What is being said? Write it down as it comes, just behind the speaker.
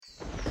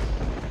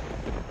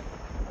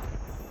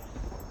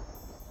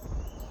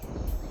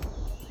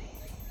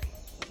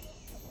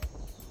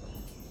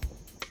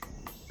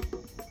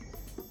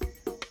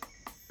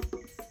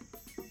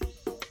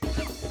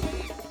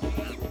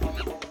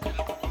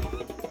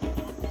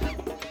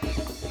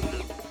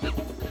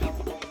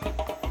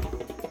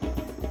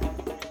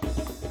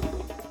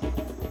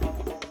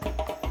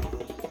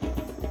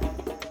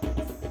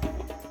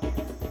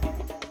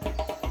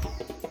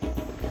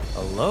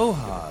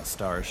Aloha,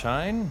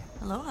 Starshine.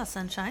 Aloha,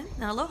 Sunshine.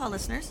 And aloha,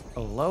 listeners.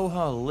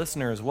 Aloha,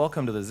 listeners.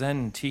 Welcome to the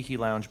Zen Tiki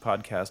Lounge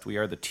podcast. We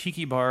are the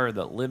tiki bar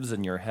that lives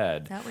in your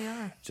head. That we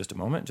are. Just a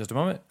moment, just a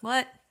moment.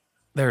 What?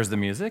 There's the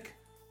music.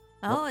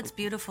 Oh, it's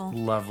beautiful.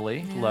 Lovely,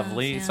 Yes,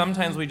 lovely. yeah.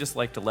 Sometimes we just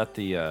like to let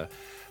the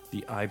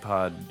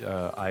iPod,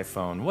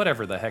 iPhone,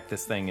 whatever the heck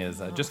this thing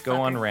is, just go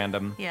on fucker.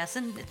 random. Yes,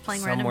 and it's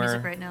playing random Somewhere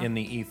music right now. in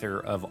the ether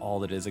of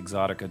all that is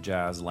Exotica,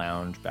 Jazz,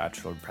 Lounge,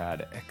 Bachelor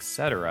Pad,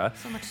 etc.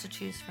 So much to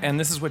choose from. And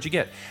this is what you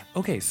get.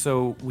 Okay,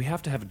 so we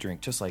have to have a drink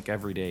just like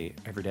every day,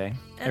 every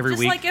Just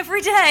week, like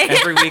every day.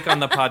 every week on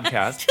the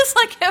podcast. Just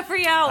like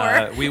every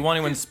hour. We want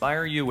to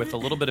inspire you with a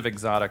little bit of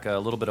Exotica, a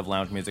little bit of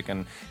lounge music,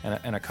 and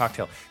a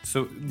cocktail.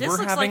 So this we're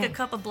looks having, like a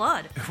cup of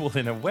blood. well,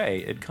 in a way,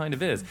 it kind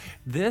of is.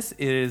 This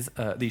is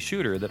the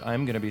shooter that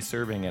I'm going to be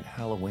serving at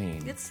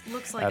Halloween. It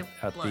looks like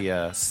at blood. the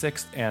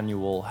 6th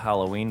annual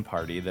Halloween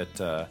party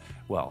that,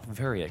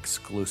 very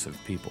exclusive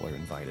people are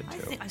invited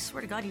to. I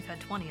swear to God, you've had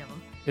 20 of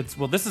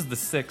them. This is the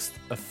 6th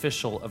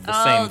official of the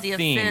Oh, same the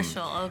theme.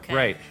 official, okay.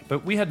 Right,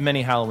 but we had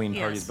many Halloween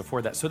Yes. parties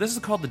before that. So this is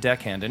called the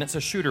Deckhand, and it's a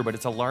shooter, but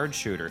it's a large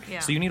shooter. Yeah.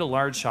 So you need a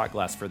large shot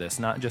glass for this,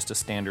 not just a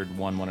standard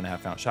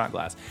 1.5 ounce shot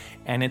glass.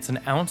 And it's an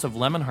ounce of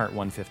Lemon Heart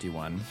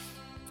 151,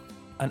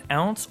 an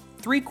ounce,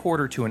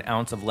 3/4 to an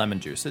ounce of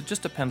lemon juice. It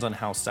just depends on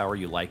how sour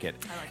you like it.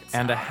 I like it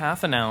And a sour.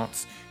 half an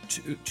ounce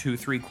to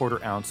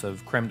 3/4 ounce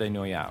of creme de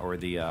noix, or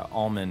the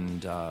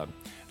almond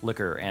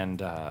liquor.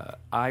 And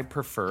I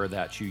prefer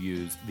that you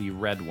use the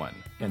red one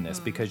in this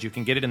because you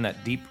can get it in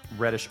that deep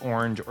reddish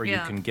orange, or you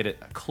Mm-hmm. Yeah. can get it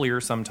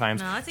clear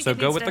sometimes. No, I think so it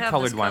go needs with to the have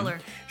colored this one. color.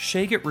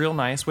 Shake it real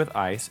nice with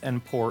ice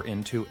and pour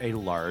into a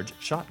large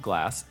shot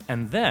glass,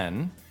 and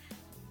then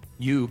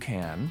you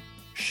can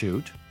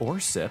shoot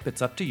or sip.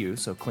 It's up to you.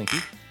 So Clinky.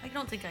 I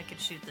don't think I could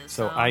shoot this.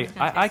 So I'm just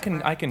gonna I taste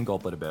it. can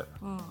gulp it a bit.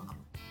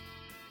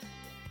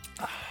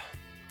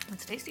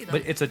 It's tasty, though.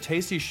 But it's a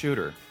tasty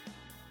shooter,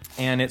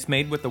 and it's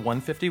made with the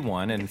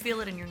 151, you and can feel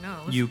it in your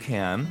nose. you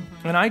can.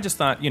 And I just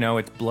thought,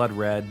 it's blood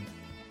red,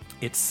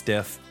 it's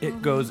stiff,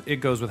 it goes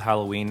with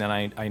Halloween, and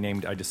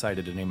I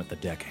decided to name it the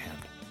Deckhand.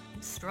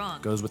 It's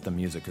strong. Goes with the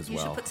music as You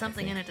well. should put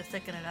something I in think. it to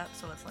thicken it up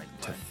so it's like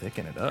To blood.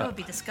 thicken it That up. would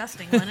be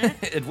disgusting, wouldn't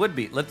it? It would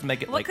be. Let's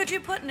make it What like could you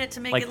put in it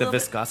to make like it a the little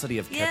viscosity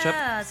of bit... ketchup.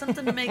 Yeah,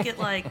 something to make it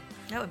like...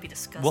 That would be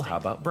disgusting. Well, how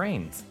about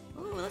brains?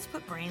 Ooh, let's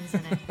put brains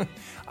in it.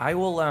 I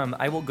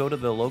will go to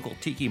the local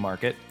tiki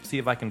market, see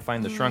if I can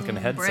find the shrunken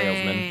head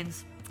salesman,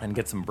 brains. and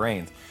get some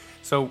brains.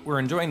 So we're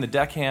enjoying the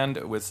Deckhand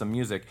with some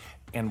music,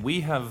 and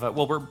we have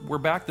we're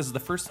back. This is the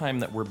first time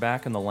that we're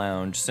back in the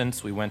lounge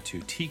since we went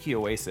to Tiki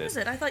Oasis. Is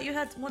it? I thought you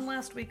had one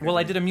last week. or Well,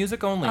 I something. did a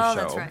music only Oh,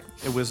 show. that's right.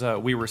 It was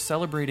we were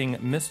celebrating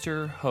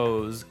Mr.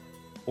 Ho's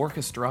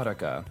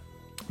Orchestratica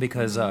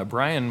because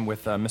Brian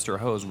with Mr.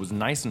 Ho's was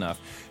nice enough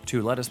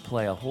to let us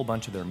play a whole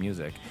bunch of their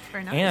music.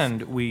 Very nice.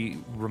 And we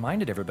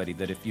reminded everybody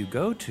that if you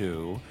go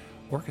to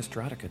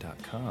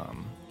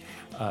orchestratica.com,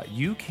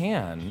 you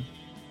can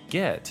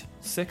get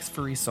 6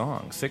 free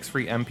songs, 6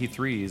 free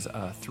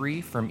MP3s,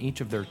 3 from each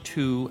of their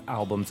 2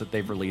 albums that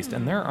they've released.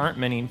 And there aren't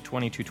many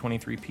 22,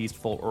 23-piece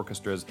full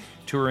orchestras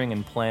touring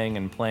and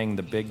playing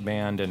the big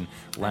band and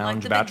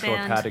lounge the big bachelor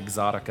band. pad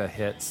exotica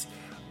hits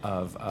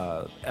of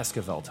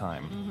Esquivel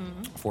time,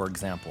 for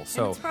example. And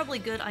So it's probably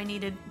good. I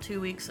needed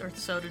 2 weeks or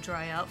so to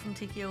dry out from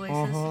Tiki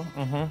Oasis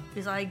Uh-huh,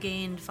 because I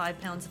gained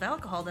 5 pounds of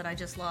alcohol that I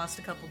just lost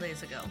a couple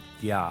days ago.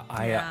 yeah,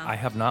 Yeah. I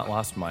have not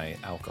lost my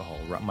alcohol,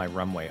 my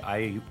rum weight.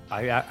 I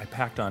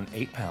packed on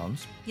 8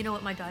 pounds. You know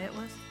what my diet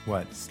was?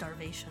 What?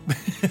 Starvation.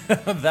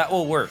 That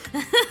will work.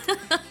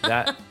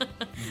 That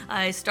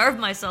I starved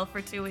myself for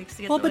 2 weeks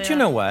to get well, the but weight you out.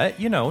 know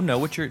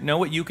what? Know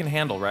what you can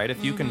handle, right?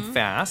 If you can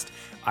fast,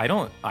 I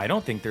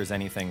don't think there's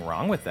anything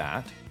wrong with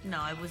that. No,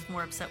 I was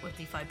more upset with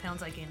the 5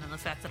 pounds I gained than the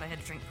fact that I had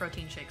to drink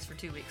protein shakes for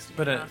 2 weeks to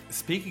But get it off.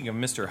 speaking of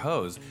Mr.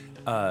 Ho's,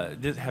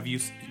 have you?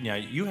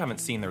 You haven't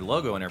seen their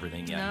logo and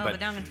everything yet. No, but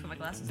now I'm going to put my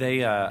glasses on.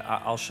 They,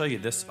 I'll show you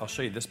this. I'll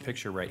show you this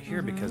picture right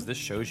here because this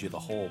shows you the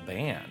whole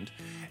band.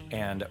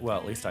 And well,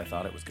 at least I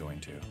thought it was going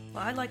to.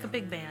 Well, I like a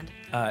big band.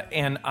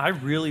 And I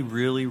really,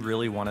 really,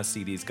 really want to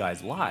see these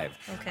guys live.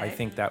 Okay. I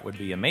think that would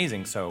be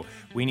amazing. So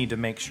we need to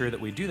make sure that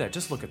we do that.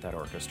 Just look at that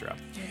orchestra.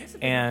 It is a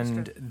big And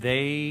orchestra.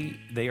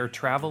 they are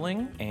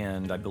traveling,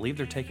 and I believe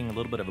they're taking a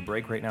little bit of a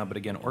break right now. But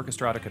again,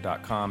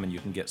 orchestratica.com, and you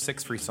can get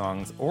 6 free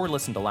songs, or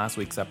listen to last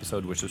week's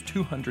episode, which was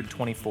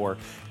 224,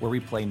 where we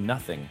play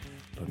nothing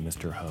but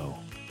Mr. Ho.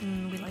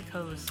 We like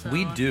hoes. So,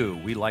 We do.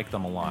 We like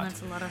them a And lot.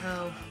 that's a lot of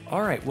hoe.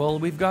 All right. Well,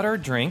 we've got our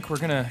drink. We're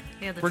gonna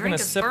Yeah, the we're drink gonna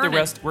is sip burning. the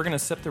rest. We're gonna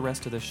sip the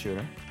rest of this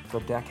shooter.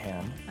 The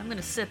Deckhand. I'm going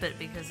to sip it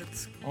because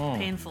it's Mm.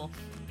 painful.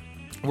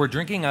 We're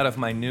drinking out of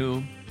my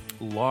new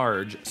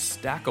large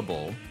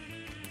stackable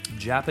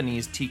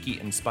Japanese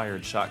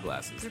tiki-inspired shot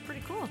glasses. They're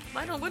pretty cool.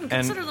 I wouldn't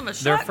And consider them a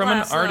shot they're from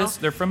glass, an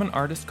artist. They're from an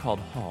artist called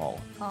Hall.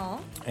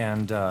 Oh,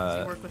 And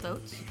does he work with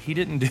oats? he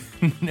didn't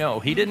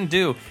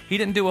do he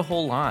didn't do a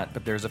whole lot,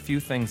 but there's a few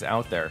things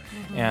out there.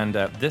 And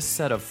this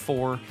set of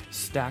 4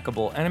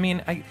 stackable, and I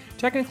mean,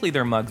 technically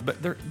they're mugs,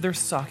 but they're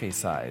sake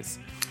size.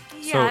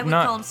 Yeah, So I would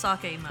not- call them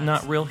sake mugs.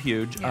 Not real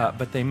huge, Yeah.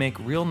 but they make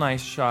real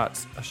nice shot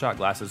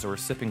glasses or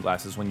sipping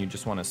glasses when you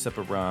just want to sip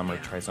a rum or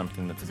Yeah. try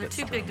something that's a They're bit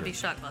too big to be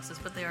stronger. shot glasses,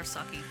 but they are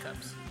sake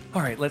cups.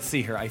 All right, let's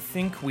see here. I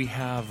think we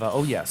have.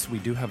 Oh yes, we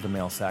do have the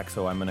mail sack.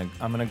 So I'm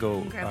gonna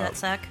go Grab that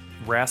sack.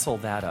 wrestle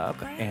that up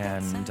Grab that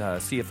and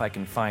sack. see if I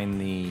can find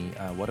the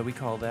what do we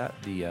call that?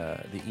 The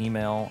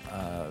email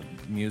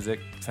music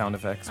sound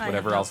effects, I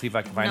whatever. have I'll those. see if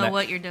I can find Know that.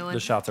 what you're doing. The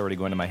shot's already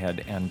going to my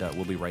head, and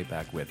we'll be right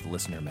back with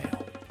listener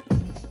mail.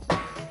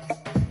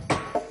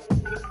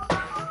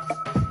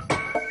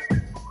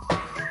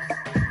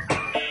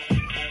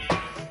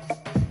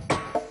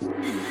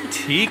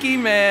 Tiki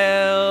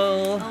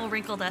mail. Oh,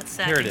 wrinkle that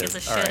sack Here it and get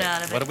is. the All shit right.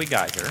 out of it. What do we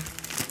got here?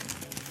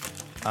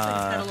 It's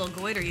got a little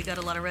goiter. You got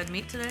a lot of red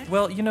meat today?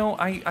 Well, you know,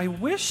 I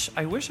wish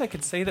I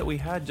could say that we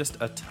had just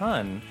a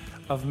ton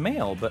of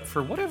mail, but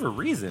for whatever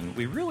reason,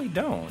 we really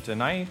don't.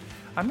 And I'm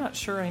not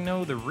sure I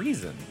know the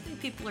reason. I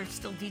think people are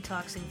still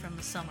detoxing from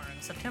the summer.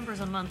 And September's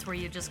a month where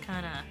you just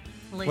kind of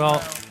lay Well,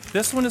 low.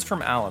 this one is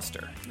from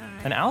Alistair. All right.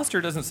 And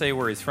Alistair doesn't say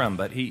where he's from,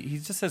 but he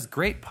just says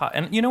great pot.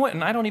 And you know what?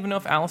 And I don't even know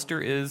if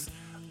Alistair is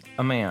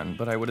a man,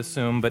 but I would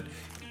assume. But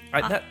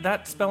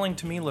that spelling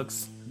to me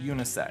looks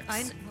unisex.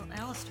 Well,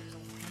 Alistair's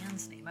a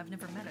man's name. I've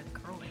never met a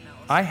girl named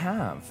Alistair. I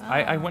have.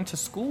 I went to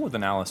school with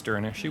an Alistair,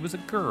 and she was a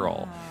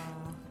girl.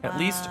 At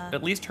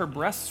least her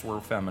breasts were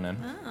feminine.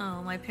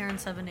 Oh, my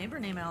parents have a neighbor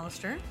named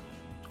Alistair.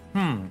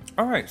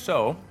 All right,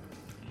 so,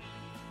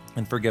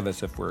 and forgive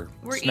us if we're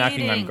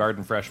snacking on eating.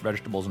 garden fresh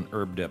vegetables and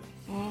herb dip.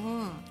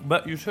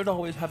 But you should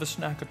always have a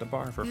snack at the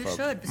bar for You folks.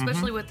 should,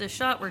 especially with this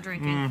shot we're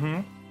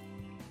drinking.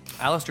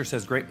 Alistair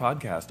says, great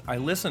podcast. I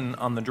listen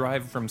on the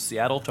drive from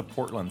Seattle to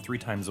Portland 3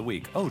 times a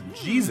week. Oh,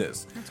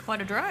 Jesus. That's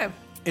quite a drive.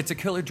 It's a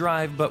killer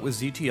drive, but with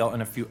ZTL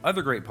and a few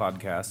other great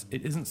podcasts,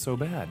 it isn't so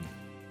bad.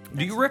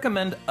 Do you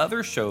recommend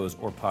other shows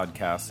or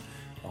podcasts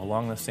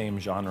along the same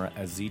genre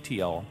as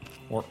ZTL,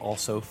 or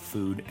also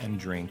food and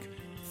drink?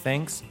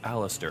 Thanks,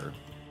 Alistair.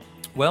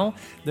 Well,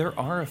 there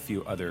are a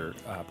few other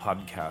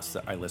podcasts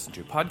that I listen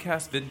to.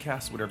 Podcasts,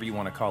 vidcasts, whatever you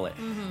want to call it.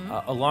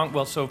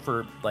 So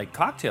for like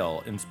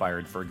cocktail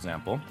inspired, for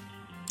example,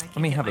 let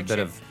me have a bit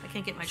of I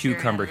can't get my chair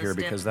cucumber out of here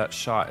this because dip. that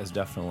shot is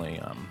definitely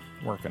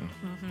working.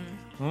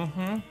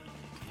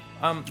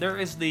 There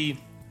is the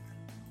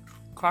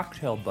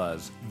Cocktail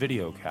Buzz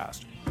video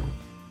cast.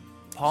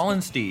 Paul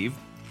and Steve,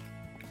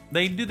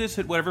 they do this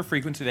at whatever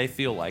frequency they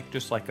feel like,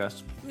 just like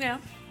us. Yeah.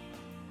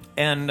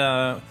 And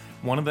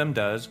one of them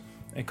does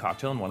a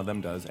cocktail and one of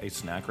them does a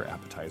snack or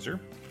appetizer.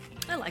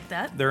 I like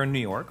that. They're in New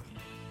York,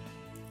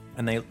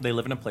 and they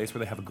live in a place where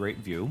they have a great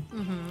view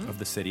of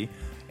the city,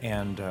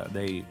 and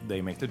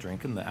they make the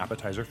drink and the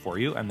appetizer for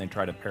you, and they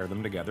try to pair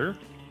them together,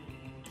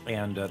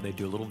 and they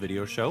do a little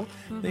video show.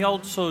 They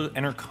also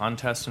enter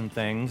contests and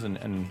things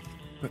and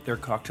put their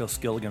cocktail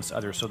skill against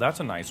others, so that's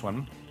a nice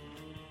one.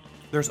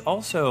 There's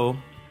also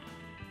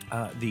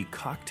the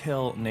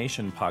Cocktail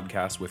Nation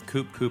podcast with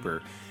Coop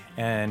Cooper,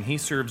 and he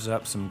serves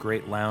up some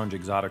great lounge,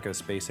 exotica,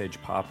 space age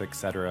pop,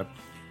 etc.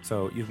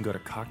 So you can go to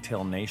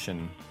Cocktail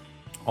Nation.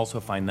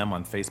 Also find them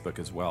on Facebook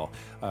as well.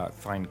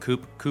 Find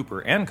Coop Cooper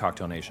and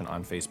Cocktail Nation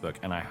on Facebook,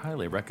 and I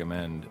highly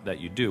recommend that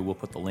you do. We'll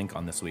put the link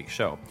on this week's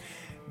show.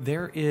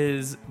 There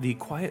is the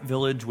Quiet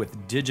Village with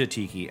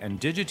Digitiki, and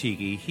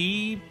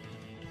Digitiki,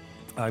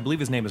 I believe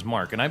his name is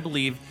Mark, and I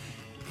believe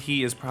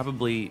he is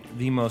probably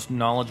the most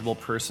knowledgeable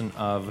person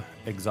of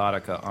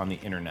exotica on the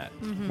internet,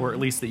 or at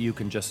least that you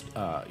can just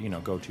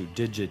go to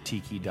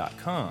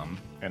digitiki.com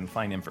and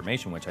find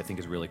information, which I think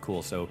is really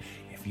cool. So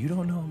if you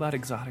don't know about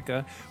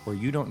exotica, or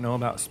you don't know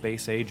about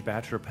space age,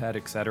 bachelor pet,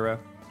 etc.,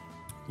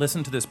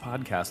 listen to this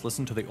podcast,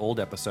 listen to the old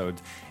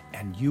episodes,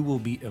 and you will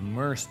be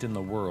immersed in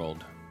the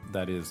world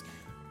that is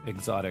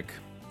exotic.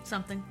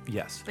 Something.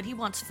 Yes. But he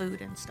wants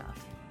food and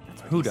stuff.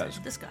 That's what Who he does?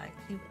 said. This guy.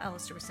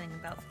 Alistair was saying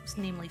about,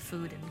 namely,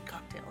 food and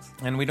cocktails.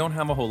 And we don't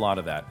have a whole lot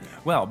of that.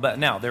 Well, but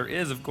now there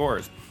is, of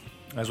course,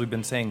 as we've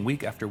been saying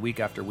week after week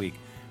after week,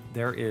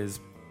 there is.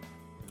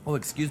 Oh,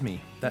 excuse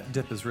me. That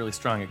dip is really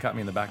strong. It caught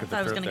me in the back of the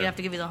I was throat going to there. have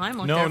to give you the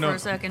Heimlich No, there no. for a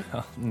second.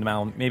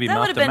 Now, maybe That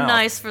mouth would have to been mouth.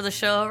 nice for the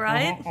show,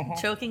 right?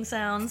 Choking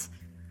sounds.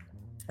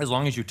 As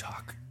long as you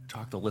talk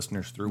the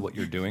listeners through what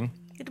you're doing.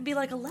 It'd be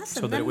like a lesson.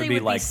 So that then it would they be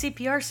would like- be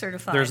CPR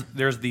certified.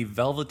 There's the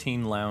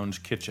Velveteen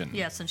Lounge Kitchen.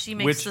 Yes, and she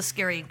makes which- the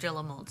scary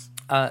Jello molds.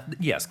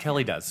 Yes,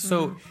 Kelly does.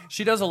 So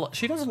she does a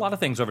lot of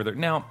things over there.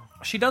 Now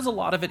she does a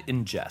lot of it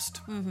in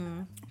jest,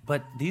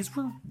 but these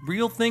were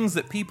real things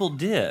that people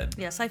did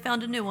Yes, I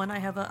found a new one. I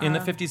have a in the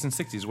 50s and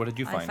 60s. What did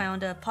you I find?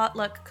 found a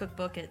potluck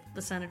cookbook at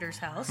the senator's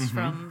house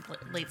from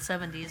late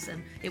 70s,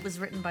 and it was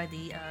written by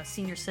the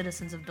senior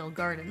citizens of Bill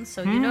Gardens.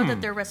 So you know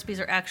that their recipes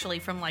are actually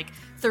from like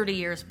 30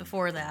 years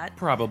before that.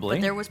 Probably.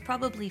 But there was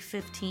probably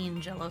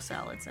 15 Jello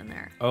salads in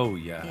there. Oh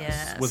yes.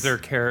 Yes. Was there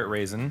carrot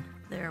raisin?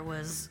 There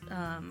was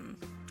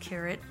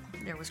carrot.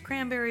 There was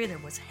cranberry. There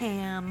was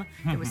ham.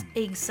 There was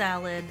egg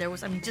salad. There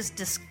was, just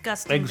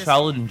disgusting. Egg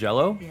salad and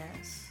Jello?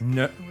 Yes.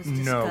 No, was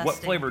no. What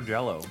disgusting. flavor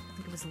Jello? I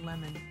think it was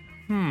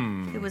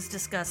lemon. It was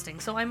disgusting.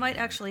 So I might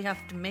actually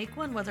have to make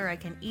one. Whether I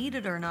can eat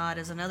it or not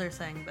is another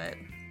thing, but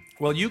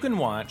Well, you can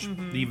watch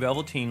the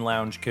Velveteen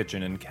Lounge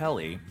Kitchen, and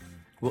Kelly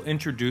will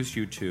introduce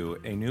you to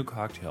a new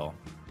cocktail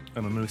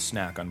and a new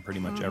snack on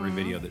pretty much every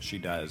video that she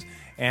does.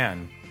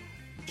 And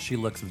she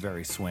looks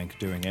very swank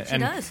doing it. She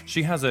does.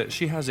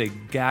 She has a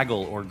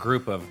gaggle or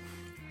group of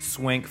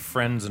swank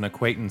friends and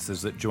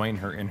acquaintances that join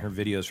her in her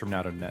videos from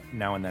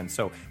now and then.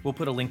 So we'll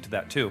put a link to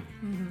that too.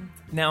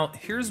 Now,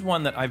 here's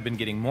one that I've been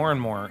getting more and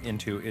more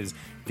into is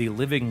the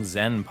Living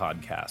Zen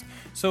podcast.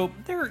 So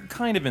they're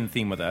kind of in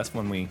theme with us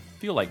when we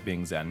feel like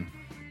being Zen.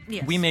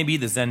 Yes. We may be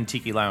the Zen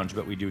Tiki Lounge,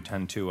 but we do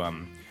tend to,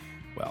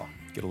 well,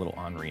 get a little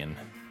ornery and...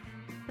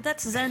 But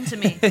that's Zen to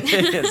me.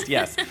 It is,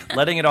 yes.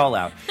 Letting it all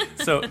out.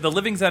 So the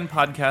Living Zen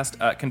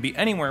podcast can be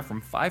anywhere from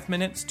 5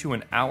 minutes to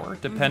an hour,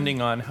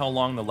 depending on how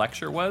long the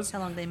lecture was. How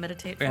long they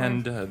meditate for.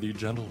 And the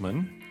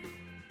gentleman,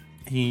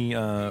 he,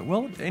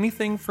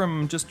 anything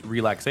from just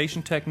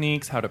relaxation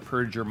techniques, how to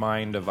purge your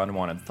mind of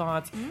unwanted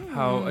thoughts,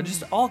 how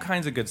just all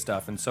kinds of good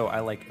stuff. And so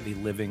I like the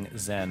Living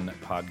Zen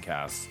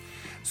podcasts.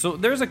 So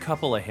there's a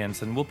couple of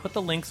hints, and we'll put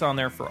the links on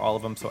there for all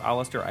of them. So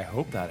Alistair, I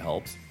hope that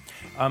helps.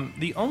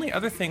 The only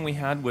other thing we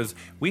had was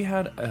we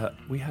had a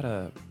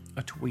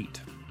tweet.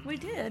 We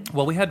did.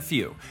 Well, we had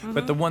few,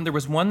 but there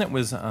was one that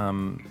was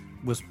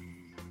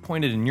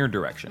pointed in your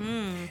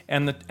direction,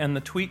 and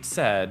the tweet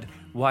said,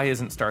 "Why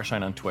isn't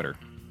Starshine on Twitter?"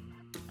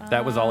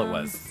 That was all it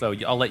was. So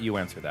I'll let you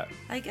answer that.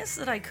 I guess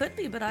that I could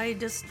be, but I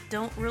just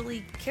don't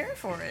really care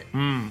for it.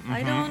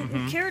 I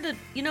don't care to,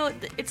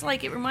 it's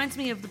like it reminds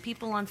me of the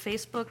people on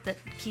Facebook that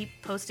keep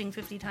posting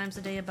 50 times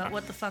a day about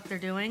what the fuck they're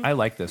doing. I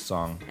like this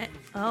song.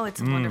 Oh,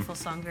 it's a wonderful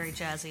song, very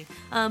jazzy.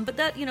 But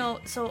that,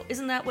 so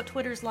isn't that what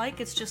Twitter's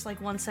like? It's just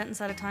like one sentence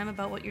at a time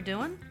about what you're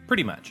doing?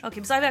 Pretty much. Okay,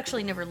 because I've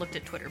actually never looked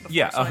at Twitter before.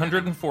 Yeah, so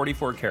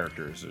 144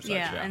 characters or such.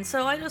 Yeah, and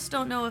so I just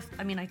don't know if,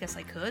 I guess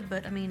I could,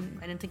 but I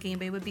didn't think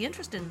anybody would be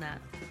interested in that.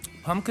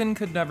 Pumpkin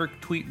could never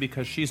tweet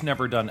because she's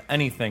never done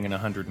anything in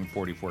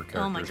 144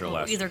 characters Oh my God, or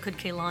less. either could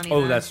Kaylani.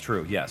 Oh, then. that's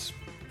true, yes.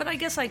 But I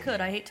guess I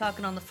could. I hate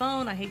talking on the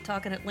phone. I hate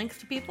talking at length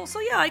to people. So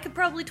yeah, I could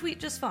probably tweet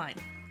just fine.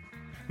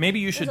 Maybe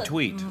you should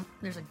tweet.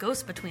 There's a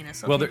ghost between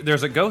us. Okay? Well,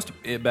 there's a ghost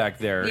back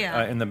there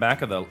Yeah. in the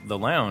back of the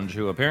lounge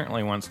who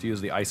apparently wants to use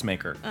the ice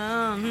maker.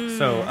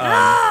 So,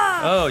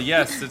 oh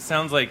yes, it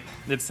sounds like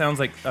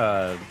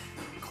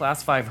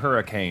Class 5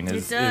 hurricane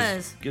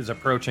is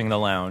approaching the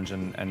lounge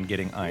and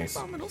getting ice.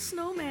 Abominable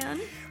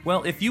snowman.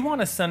 Well, if you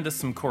want to send us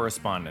some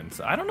correspondence,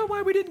 I don't know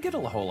why we didn't get a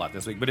whole lot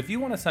this week, but if you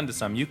want to send us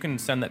some, you can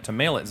send that to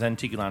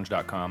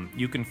mail@zentikilounge.com.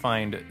 You can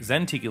find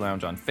Zen Tiki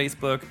Lounge on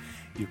Facebook.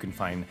 You can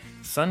find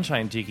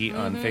Sunshine Tiki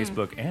on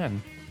Facebook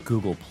and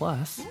Google+.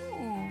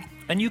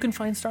 And you can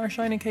find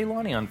Starshine and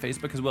Kaylani on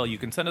Facebook as well. You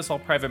can send us all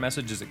private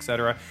messages,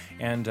 etc.,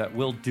 and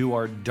we'll do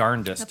our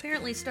darndest.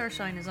 Apparently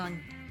Starshine is on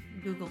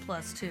Google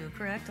Plus too,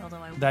 correct?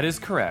 Although That is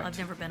correct. I've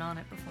never been on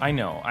it before. I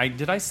know.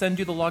 Did I send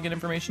you the login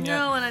information yet?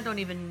 No, and I don't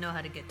even know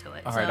how to get to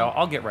it. All right,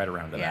 I'll get right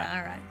around to that. Yeah,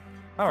 all right.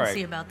 All We'll right.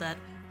 see about that.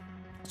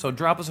 So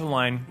drop us a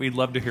line. We'd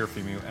love to hear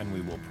from you, and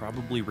we will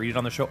probably read it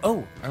on the show.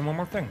 Oh, and one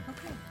more thing.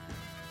 Okay.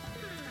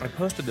 I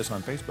posted this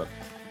on Facebook.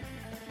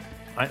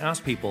 I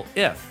asked people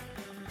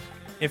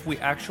if we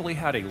actually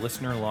had a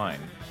listener line,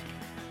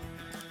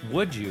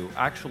 would you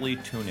actually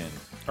tune in?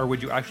 Or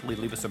would you actually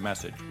leave us a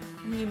message?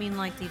 You mean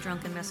like the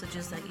drunken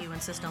messages that you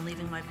insist on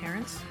leaving my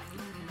parents?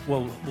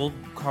 Well, we'll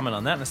comment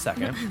on that in a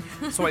second.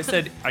 So I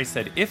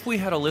said, if we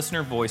had a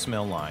listener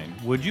voicemail line,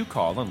 would you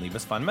call and leave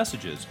us fun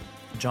messages?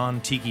 John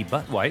Tiki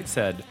Buttwhite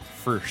said,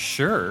 for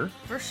sure.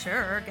 For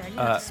sure. God, you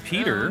have to spoon.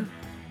 Peter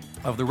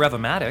of the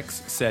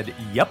Revomatics said,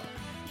 yep.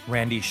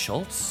 Randy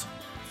Schultz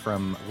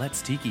from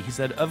Let's Tiki, he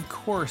said, of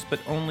course, but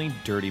only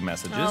dirty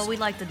messages. Oh, we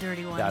like the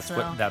dirty ones.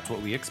 That's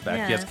what we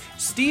expect. Yes.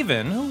 Yes.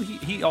 Steven, who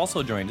he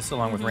also joined us,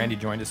 along with Randy,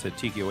 joined us at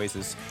Tiki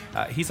Oasis.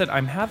 He said,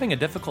 I'm having a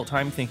difficult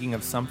time thinking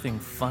of something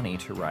funny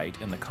to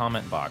write in the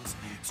comment box,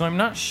 so I'm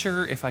not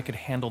sure if I could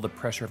handle the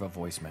pressure of a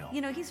voicemail.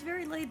 He's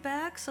very laid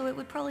back, so it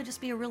would probably just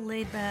be a real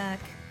laid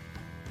back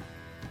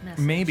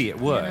message. Maybe it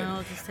would.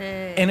 Just,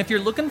 hey. And if you're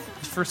looking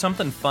for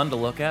something fun to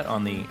look at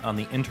on the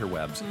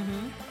interwebs,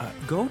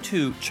 go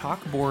to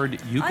Chalkboard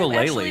Ukulele.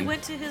 I actually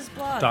went to his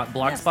blog.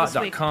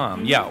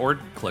 .blogspot.com. Yeah, or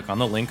click on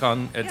the link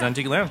at Zen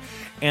Tiki Lounge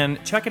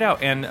and check it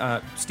out.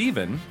 And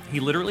Steven, he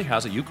literally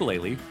has a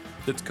ukulele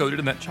that's coated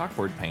in that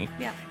chalkboard paint.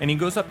 Yeah. And he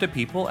goes up to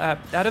people at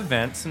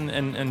events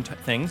and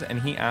things,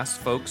 and he asks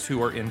folks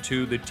who are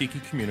into the Tiki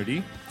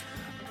community,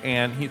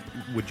 and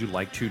would you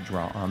like to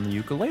draw on the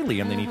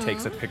ukulele? And then he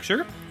takes a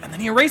picture, and then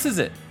he erases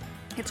it.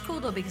 It's cool,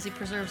 though, because he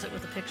preserves it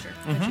with a picture,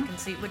 which you can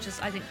see, which is,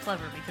 I think,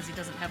 clever, because he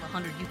doesn't have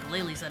 100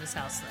 ukuleles at his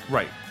house then.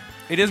 Right.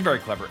 It is very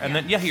clever. And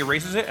then, he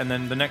erases it, and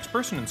then the next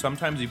person, and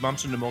sometimes he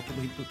bumps into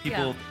multiple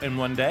people in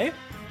one day.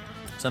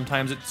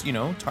 Sometimes it's,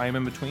 time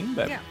in between,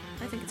 but... Yeah,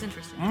 I think it's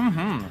interesting.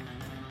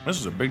 This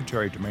is a big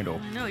cherry tomato.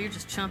 I know, you're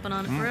just chomping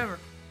on it forever.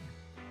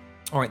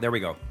 All right, there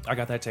we go. I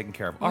got that taken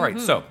care of. All right,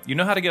 so you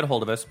know how to get a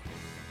hold of us.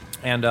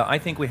 And I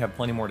think we have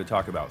plenty more to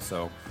talk about.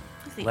 So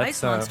the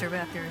ice monster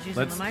back there is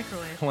using the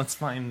microwave. Let's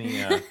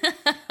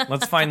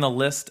find the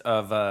list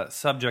of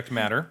subject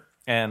matter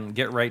and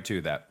get right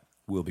to that.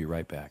 We'll be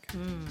right back.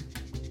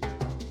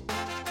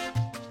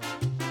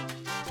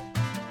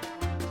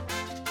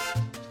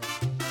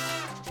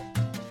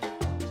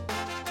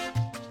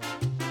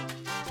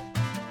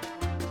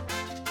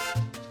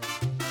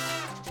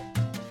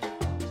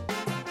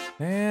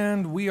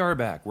 And we are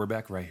back. We're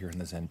back right here in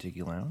the Zen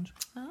Tiki Lounge.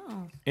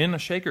 Oh. In a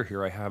shaker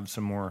here, I have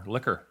some more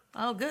liquor.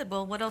 Oh, good.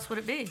 Well, what else would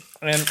it be?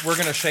 And we're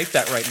going to shake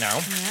that right now.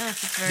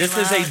 Yes, it's very This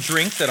loud. is a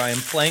drink that I am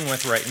playing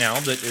with right now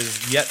that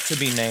is yet to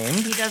be named.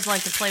 He does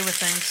like to play with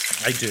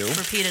things I do.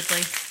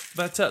 repeatedly.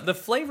 But the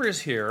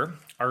flavors here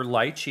are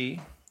lychee,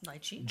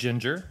 Lychee.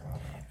 ginger,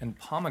 and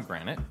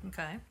pomegranate.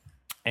 Okay.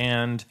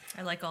 And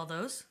I like all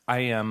those. I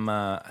am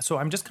so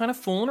I'm just kind of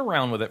fooling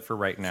around with it for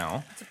right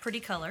now. It's a pretty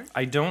color.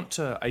 I don't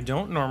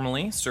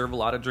normally serve a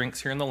lot of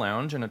drinks here in the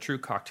lounge in a true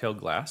cocktail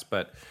glass,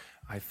 but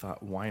I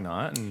thought why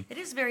not? And It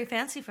is very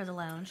fancy for the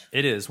lounge.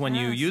 it is when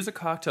you Yes. use a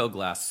cocktail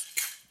glass,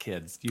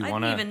 kids. You I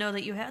want didn't even to know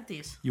that you had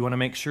these.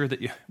 make sure that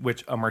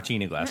a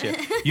martini glass. Yeah,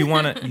 you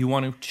want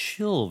to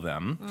chill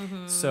them.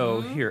 Mm-hmm. So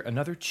here,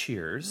 another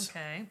cheers.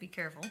 Okay, be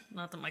careful.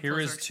 Not that my Here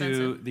clothes are is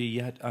expensive. to the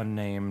yet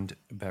unnamed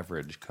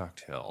beverage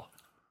cocktail.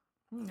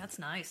 That's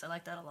nice. I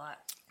like that a lot.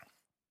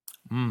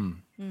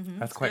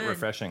 That's quite good.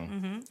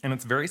 refreshing, and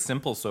it's very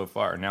simple so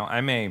far. Now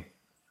I may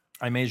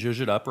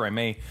zhuzh it up, or I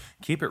may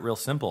keep it real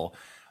simple.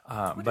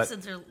 What But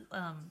is it?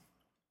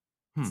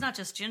 It's not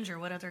just ginger.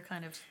 What other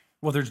kind of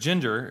well, there's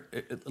ginger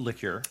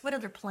liqueur, what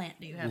other plant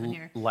do you have in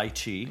here?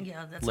 lychee,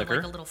 Yeah, that's liquor,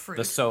 like a little fruit.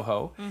 the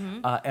Soho,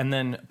 and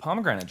then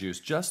pomegranate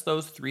juice. Just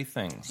those three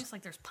things. Tastes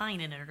like there's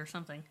pine in it or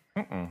something.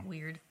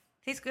 Weird.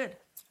 Tastes good.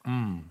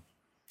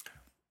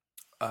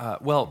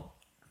 Well,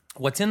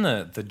 what's in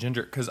the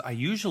ginger? Because I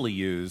usually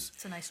use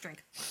It's a nice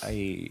drink.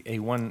 a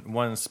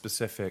one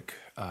specific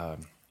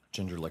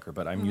ginger liquor,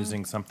 but I'm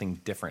using something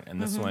different,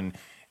 and this one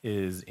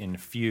is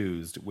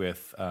infused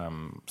with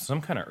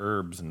some kind of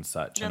herbs and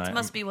such. That and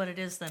must be what it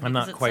is then. I'm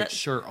because not it's quite that-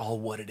 sure all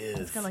what it is,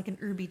 It's got like an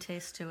herby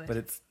taste to it. but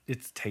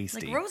it's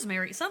tasty. like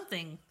rosemary,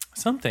 something.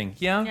 Something,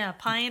 yeah. Yeah,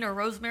 pine or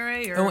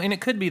rosemary or Oh, and it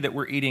could be that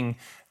we're eating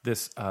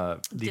this the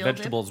Dill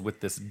vegetables with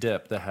this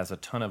dip that has a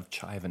ton of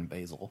chive and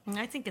basil.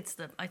 I think it's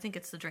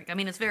the drink. I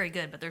mean, it's very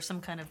good, but there's some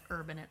kind of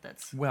herb in it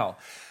that's Well,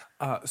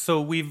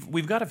 so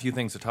we've got a few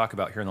things to talk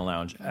about here in the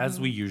lounge, as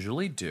we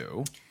usually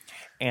do,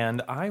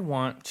 and I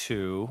want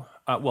to.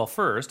 Well,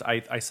 first,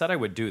 I said I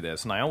would do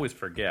this, and I always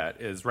forget,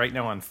 is right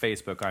now on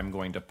Facebook, I'm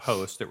going to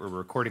post that we're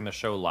recording the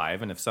show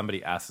live, and if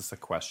somebody asks us a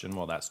question,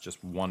 well, that's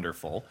just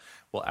wonderful.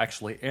 We'll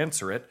actually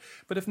answer it.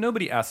 But if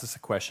nobody asks us a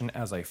question,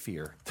 as I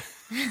fear,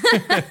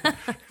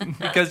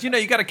 because, you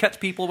got to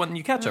catch people when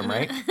you catch them,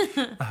 right?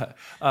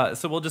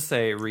 So we'll just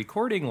say,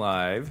 recording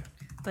live.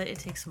 but it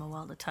takes them a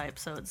while to type,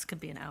 so it could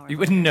be an hour. You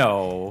would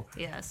know.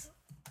 Yes.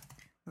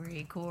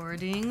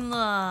 Recording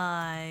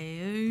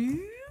live.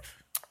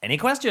 Any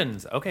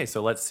questions? Okay,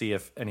 so let's see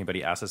if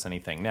anybody asks us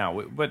anything.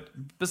 Now, but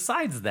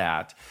besides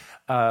that,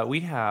 we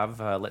have,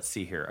 let's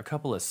see here, a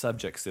couple of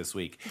subjects this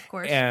week. Of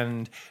course.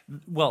 And,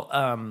 well,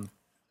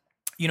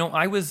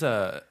 I was,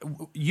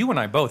 you and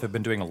I both have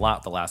been doing a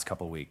lot the last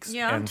couple of weeks.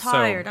 Yeah, I'm And so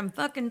tired. I'm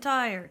fucking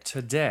tired.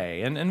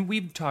 today, and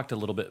we've talked a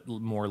little bit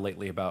more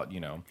lately about,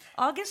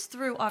 August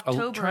through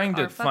October trying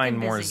to are fucking find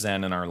more busy.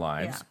 zen in our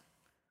lives. Yeah.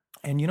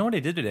 And you know what I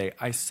did today?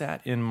 I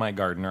sat in my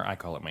garden, or I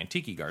call it my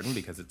tiki garden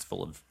because it's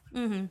full of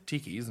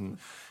tikis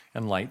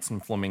and lights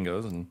and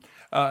flamingos. And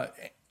I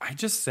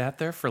just sat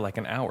there for like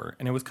an hour,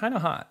 and it was kind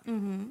of hot.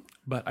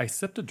 But I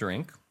sipped a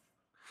drink.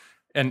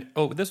 And,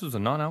 this was a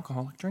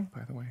non-alcoholic drink,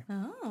 by the way.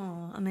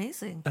 Oh,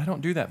 amazing. I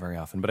don't do that very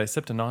often, but I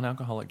sipped a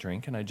non-alcoholic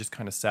drink, and I just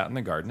kind of sat in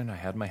the garden, and I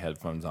had my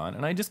headphones on,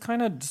 and I just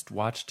kind of just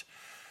watched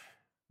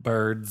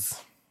birds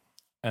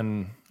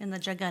and And the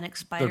gigantic the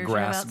spiders you have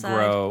grass outside.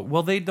 grow.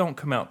 Well, they don't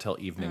come out till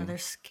Oh, evening. they're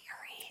scary.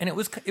 And it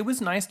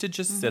was nice to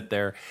just sit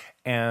there,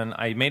 and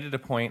I made it a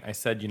point. I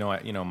said,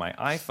 my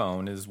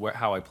iPhone is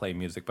how I play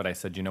music, but I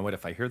said, you know what?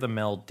 If I hear the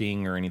Mel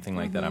ding or anything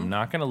like that, I'm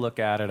not going to look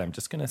at it. I'm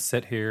just going to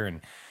sit here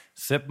and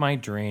sip my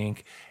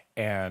drink,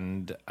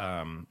 and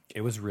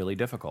it was really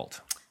difficult.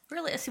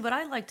 Really, see, what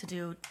I like to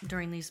do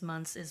during these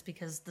months is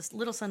because this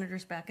little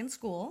senator's back in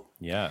school,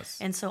 Yes.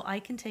 and so I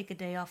can take a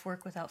day off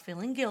work without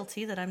feeling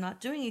guilty that I'm not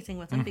doing anything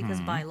with him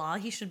because by law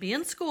he should be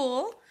in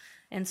school.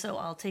 And so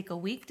I'll take a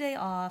weekday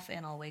off,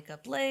 and I'll wake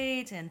up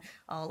late, and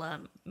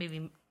I'll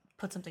maybe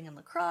put something in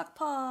the crock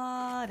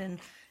pot, and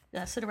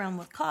sit around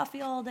with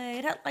coffee all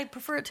day. I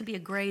prefer it to be a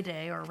gray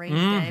day or a rainy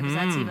day because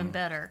that's even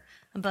better.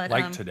 But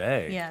Like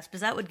today. yes,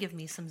 because that would give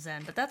me some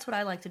zen. But that's what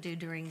I like to do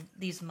during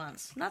these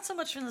months. Not so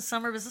much in the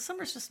summer, because the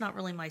summer's just not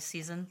really my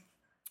season.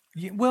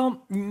 Yeah,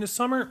 well, in the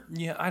summer,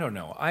 I don't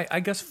know. I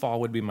guess fall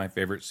would be my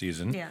favorite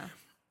season. Yeah.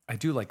 I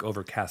do like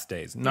overcast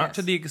days. Not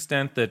to Yes. the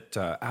extent that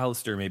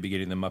Alistair may be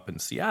getting them up in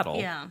Seattle.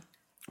 Yeah.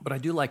 But I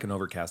do like an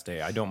overcast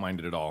day. I don't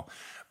mind it at all.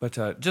 But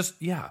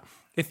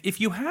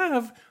if you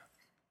have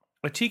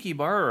a tiki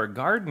bar or a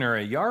garden or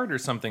a yard or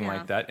something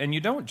like that, and you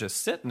don't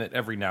just sit in it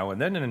every now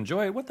and then and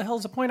enjoy it, what the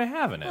hell's the point of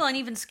having it? Well, and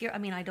even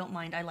I don't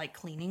mind. I like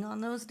cleaning on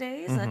those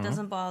days. That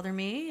doesn't bother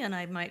me. And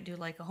I might do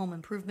like a home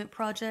improvement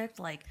project,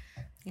 like,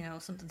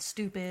 something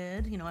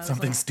stupid. I was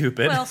Something like-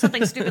 stupid? Well,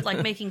 something stupid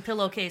like making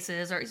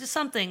pillowcases or just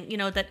something,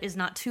 that is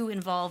not too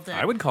involved.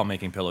 I would call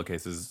making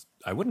pillowcases,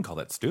 I wouldn't call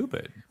that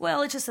stupid.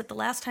 Well, it's just that the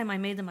last time I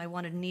made them, I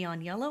wanted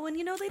neon yellow. And,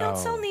 they don't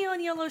sell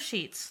neon yellow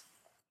sheets.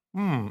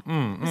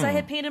 Because I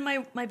had painted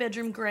my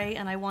bedroom gray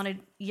and I wanted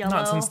yellow.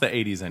 Not since the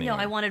 80s anyway.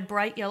 I wanted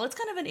bright yellow. It's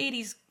kind of an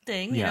 80s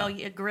thing, you Yeah.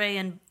 know, gray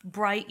and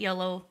bright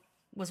yellow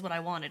was what I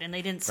wanted, and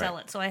they didn't sell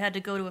Right. it. So I had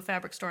to go to a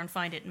fabric store and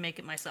find it and make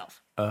it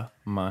myself.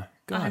 My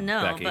God,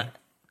 No, Becky.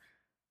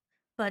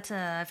 but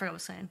I forgot what I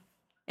was saying.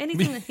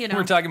 Anything that, you know.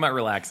 We're talking about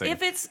relaxing.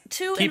 If it's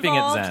too Keeping it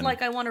involved, zen.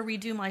 like I want to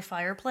redo my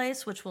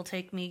fireplace, which will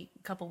take me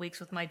a couple weeks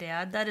with my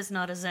dad, that is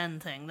not a zen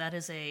thing. That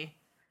is a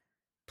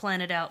plan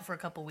it out for a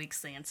couple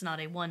weeks thing. It's not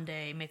a one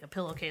day make a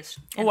pillowcase.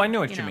 Oh, I know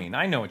what you mean.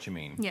 I know what you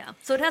mean. Yeah.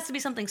 So it has to be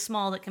something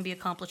small that can be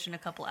accomplished in a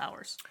couple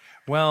hours.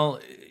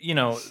 Well, you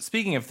know,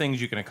 speaking of things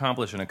you can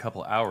accomplish in a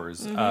couple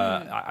hours,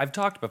 I've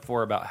talked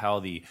before about how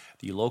the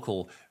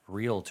local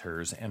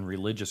realtors and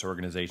religious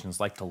organizations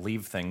like to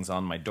leave things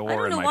on my door I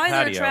don't and know my why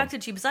patio. they're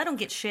attracted to you, because I don't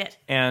get shit.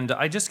 And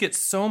I just get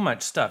so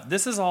much stuff.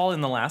 This is all in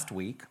the last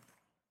week.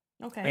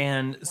 Okay.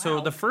 And so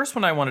the first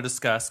one I want to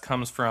discuss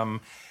comes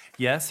from,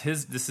 yes,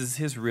 his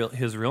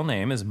real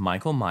name is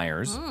Michael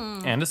Myers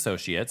and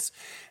Associates,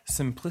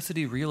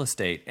 Simplicity Real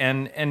Estate,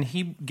 and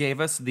he gave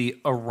us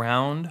the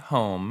Around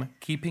Home,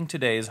 Keeping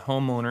Today's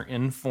Homeowner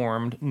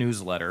Informed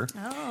newsletter.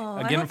 Oh,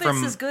 I hope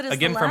it's as good as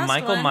the from last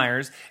Michael one.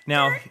 Myers.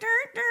 Now.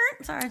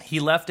 Sorry. He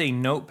left a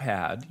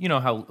notepad. You know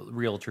how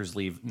realtors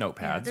leave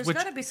notepads. Yeah, there's which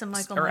gotta be some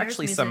Michael are Myers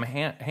actually music. some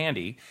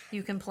handy.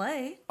 You can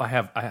play. I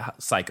have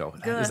Psycho.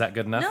 Good. Is that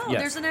good enough? No,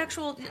 Yes. there's an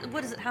actual.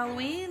 What is it?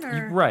 Halloween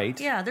or Right.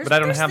 Yeah, there's. But I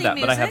don't there's have theme that,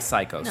 but I have music.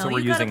 Psycho, No, so we're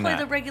you gotta using play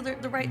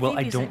that. the right. Well, theme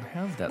I music. don't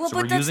have that, Well, so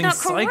but we're that's using not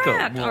Psycho.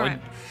 correct. Well, All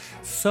right.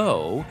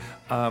 So,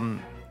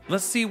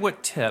 let's see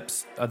what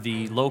tips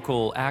the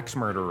local axe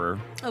murderer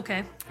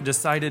Okay.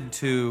 decided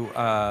to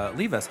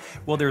leave us.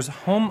 Well, there's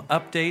home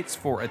updates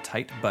for a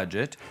tight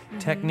budget,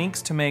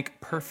 techniques to make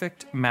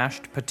perfect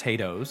mashed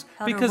potatoes,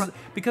 How to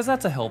because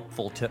that's a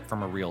helpful tip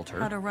from a realtor.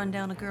 How to run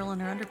down a girl in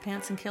her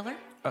underpants and kill her?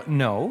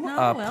 No,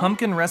 well.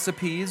 pumpkin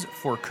recipes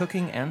for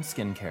cooking and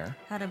skincare.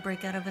 How to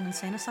break out of an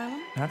insane asylum?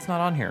 That's not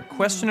on here.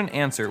 Question and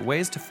answer,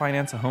 ways to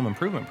finance a home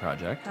improvement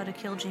project. How to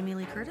kill Jamie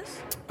Lee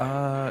Curtis?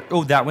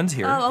 That one's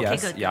here. Oh, okay,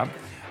 yes, good, yeah.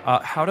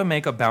 How to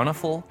make a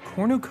bountiful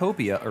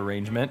cornucopia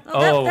arrangement.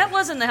 That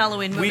was in the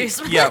Halloween movies.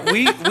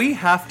 we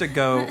have to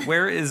go.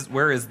 Where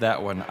is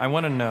that one? I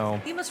want to know.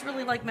 He must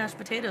really like mashed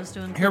potatoes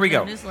doing Here we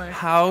go. newsletter.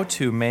 How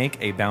to make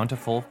a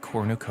bountiful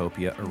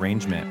cornucopia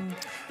arrangement.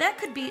 That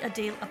could be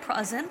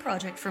a Zen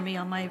project for me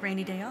on my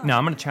rainy day off. Now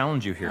I'm going to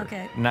challenge you here.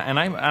 Okay. And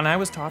I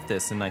was taught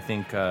this in I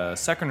think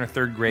second or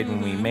third grade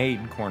when we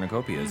made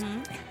cornucopias.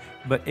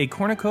 But a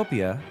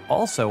cornucopia,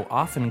 also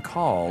often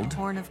called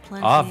Horn of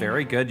Plenty.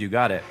 very good, you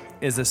got it,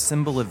 is a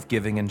symbol of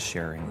giving and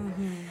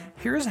sharing.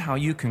 Here's how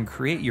you can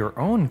create your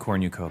own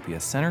cornucopia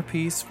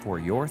centerpiece for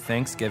your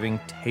Thanksgiving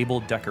table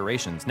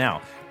decorations.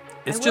 Now,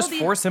 it's will just be-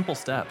 4 simple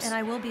steps. And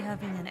I will be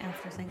having an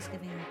after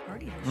Thanksgiving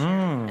party this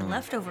year, a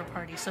leftover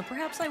party. So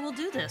perhaps I will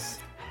do this.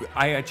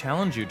 I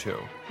challenge you to.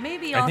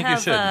 Maybe I I'll think you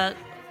have should.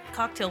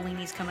 Cocktail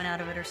weenies coming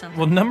out of it or something.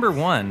 Well, number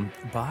 1,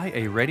 buy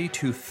a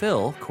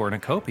ready-to-fill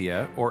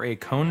cornucopia or a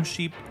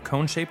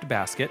cone-shaped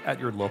basket at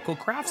your local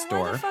craft Why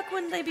store. the fuck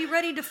wouldn't they be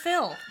ready to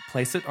fill?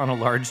 Place it on a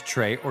large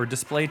tray or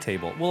display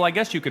table. Well, I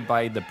guess you could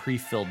buy the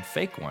pre-filled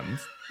fake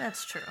ones.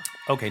 That's true.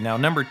 Okay, now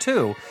number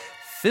 2,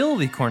 fill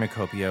the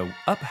cornucopia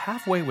up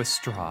halfway with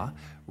straw,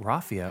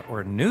 raffia,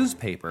 or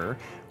newspaper.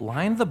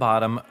 Line the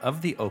bottom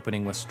of the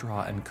opening with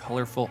straw and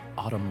colorful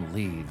autumn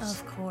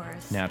leaves. Of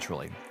course.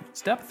 Naturally.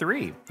 Step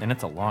 3, and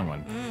it's a long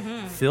one.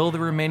 Fill the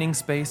remaining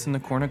space in the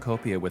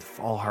cornucopia with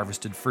fall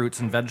harvested fruits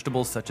and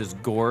vegetables such as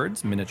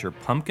gourds, miniature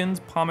pumpkins,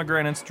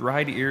 pomegranates,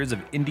 dried ears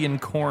of Indian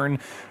corn,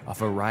 a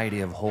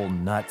variety of whole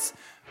nuts,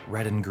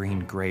 red and green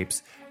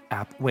grapes.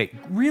 Wait,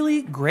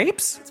 really?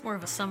 Grapes? It's more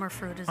of a summer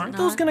fruit, is Aren't it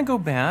those not? going to go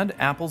bad?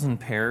 Apples and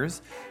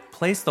pears?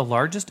 Place the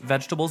largest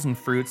vegetables and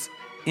fruits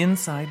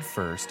inside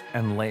first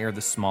and layer the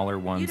smaller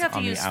ones You'd have to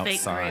on the use fake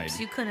outside. grapes.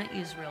 You couldn't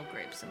use real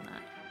grapes in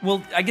that.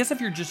 Well, I guess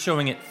if you're just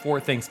showing it for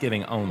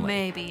Thanksgiving only,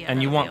 Maybe, yeah,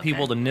 and you that'll want be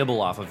people okay. to nibble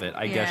off of it,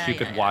 I guess you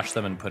could wash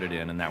them and put it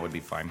in, and that would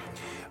be fine.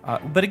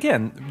 But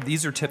again,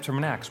 these are tips from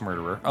an axe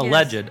murderer,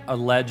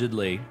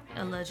 allegedly,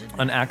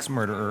 an axe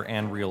murderer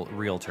and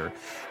realtor.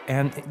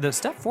 And the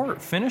step 4,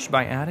 finish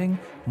by adding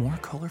more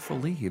colorful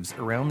leaves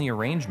around the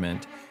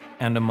arrangement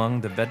and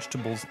among the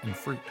vegetables and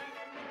fruit.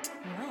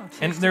 Wow,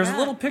 cheers And to there's a that.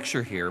 little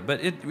picture here, but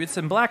it's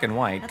in black and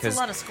white That's a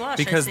lot of squash,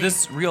 I because see.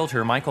 this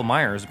realtor, Michael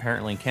Myers,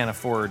 apparently can't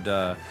afford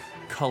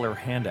color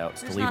handouts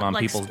There's to leave not, on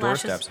like, people's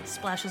doorsteps.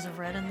 Splashes of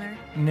red in there.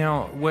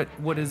 Now,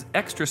 what is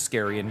extra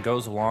scary and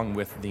goes along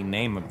with the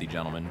name of the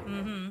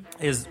gentleman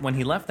is when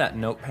he left that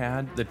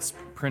notepad that's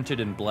printed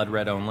in blood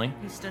red only.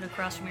 You stood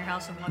across from your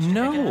house and watched it pick it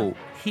No,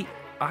 up.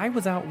 I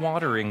was out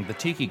watering the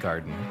tiki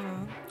garden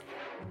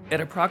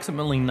at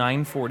approximately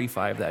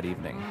 9:45 that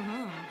evening.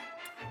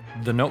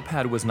 The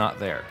notepad was not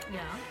there. Yeah.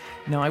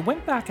 Now, I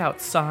went back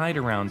outside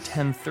around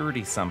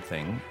 10:30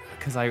 something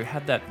because I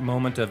had that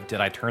moment of,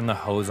 did I turn the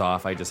hose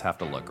off? I just have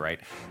to look,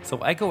 right?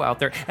 So I go out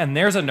there, and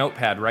there's a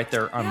notepad right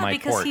there on my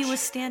because porch. he was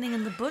standing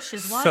in the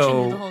bushes watching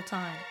So, you the whole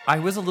time. I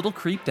was a little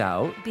creeped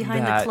out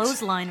Behind that the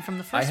clothesline from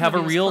the first I have a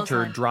movie was realtor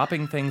clothesline.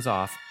 dropping things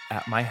off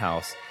at my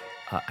house.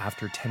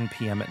 after 10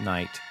 p.m. at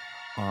night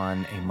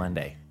on a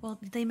Monday. Well,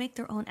 they make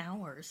their own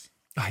hours.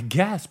 I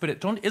guess, but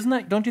don't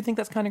you think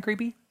that's kind of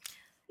creepy?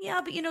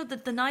 Yeah,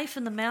 but the knife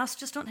and the mask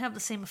just don't have the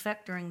same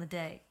effect during the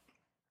day.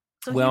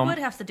 So Well, he would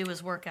have to do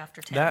his work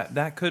after 10.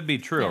 That could be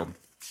true. Yeah.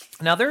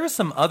 Now, there are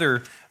some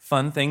other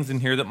fun things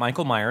in here that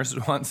Michael Myers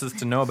wants us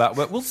to know about,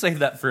 but we'll save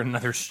that for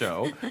another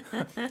show.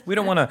 We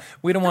don't want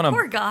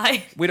Poor to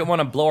guy. we don't want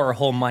to blow our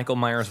whole Michael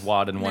Myers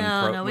wad in one.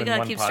 No, we in gotta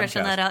one keep podcast.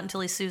 stretching that out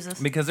until he sues us.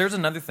 Because there's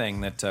another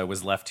thing that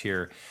was left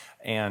here,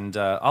 and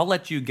I'll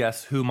let you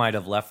guess who might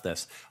have left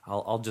this.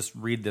 I'll just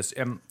read this,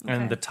 and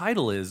the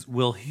title is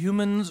 "Will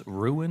Humans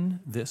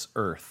Ruin This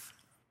Earth?"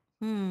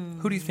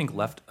 Who do you think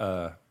left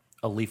a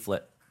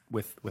leaflet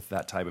with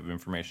that type of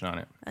information on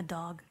it? A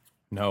dog.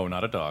 No,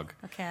 not a dog.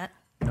 A cat.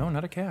 No,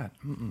 not a cat.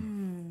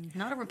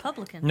 Not a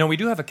Republican. No, we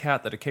do have a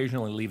cat that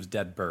occasionally leaves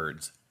dead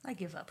birds. I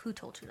give up. Who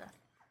told you that?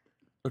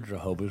 The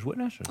Jehovah's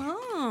Witnesses.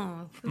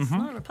 Oh, it's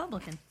not a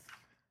Republican.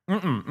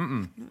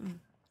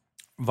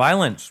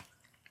 Violence,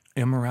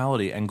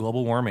 immorality, and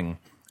global warming,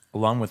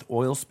 along with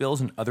oil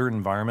spills and other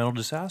environmental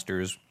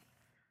disasters,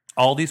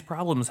 all these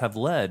problems have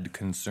led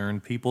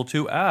concerned people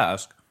to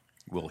ask,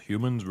 will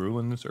humans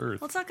ruin this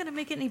earth? Well, it's not going to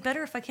make it any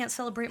better if I can't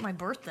celebrate my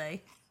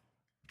birthday.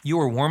 You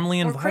are warmly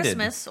Or invited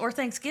Christmas or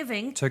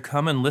Thanksgiving. to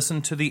come and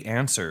listen to the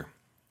answer.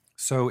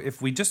 So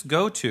if we just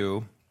go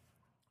to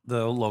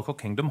the local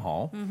Kingdom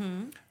Hall,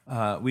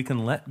 we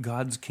can let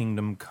God's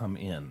kingdom come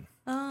in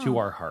to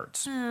our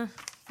hearts.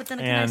 But then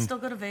can I still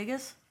go to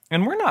Vegas?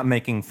 And we're not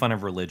making fun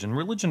of religion.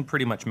 Religion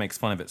pretty much makes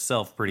fun of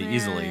itself pretty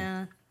easily.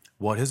 Yeah.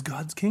 What is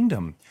God's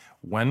kingdom?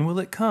 When will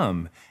it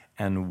come?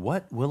 And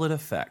what will it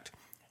affect?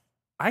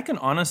 I can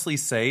honestly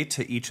say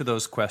to each of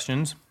those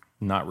questions,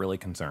 not really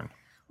concerned.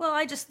 Well,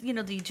 I just,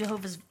 the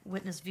Jehovah's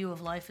Witness view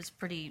of life is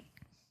pretty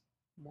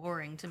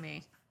boring to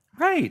me.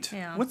 Right.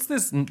 Yeah. What's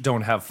this?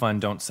 Don't have fun,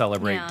 don't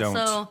celebrate, Yeah, don't.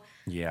 so-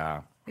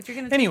 Yeah. If you're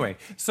going to Anyway,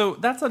 so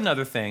that's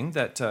another thing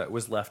that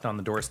was left on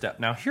the doorstep.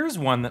 Now, here's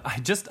one that I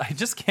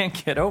just can't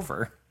get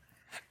over.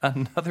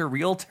 Another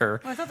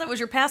realtor I thought that was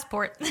your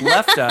passport.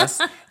 left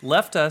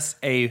us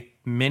a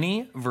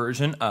mini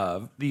version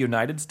of the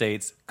United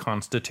States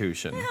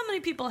Constitution. How many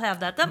people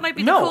have that? That might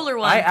be the cooler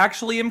one. I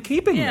actually am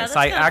keeping Yeah, this. that's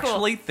I kinda cool.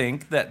 actually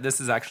think that this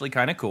is actually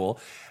kind of cool.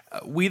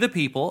 We, the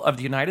people of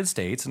the United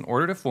States, in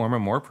order to form a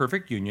more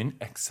perfect union,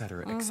 et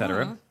cetera, et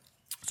cetera.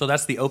 So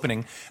that's the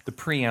opening, the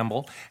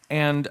preamble,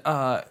 and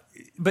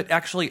but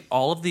actually,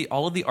 all of the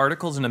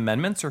articles and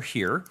amendments are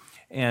here.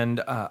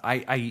 And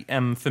I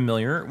am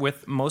familiar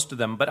with most of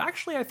them. But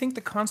actually, I think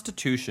the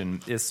Constitution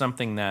is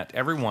something that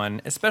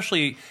everyone,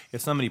 especially if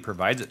somebody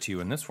provides it to you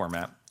in this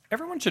format,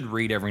 everyone should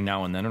read every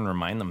now and then and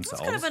remind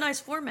themselves. It's kind of a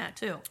nice format,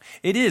 too.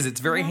 It is. It's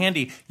very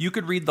handy. You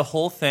could read the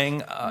whole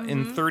thing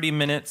in 30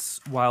 minutes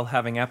while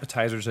having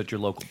appetizers at your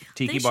local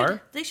tiki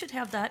bar. They should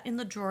have that in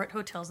the drawer at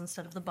hotels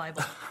instead of the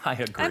Bible. I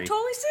agree. I'm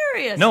totally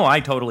serious. No,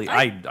 I totally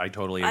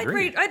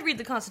agree. I'd read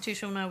the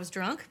Constitution when I was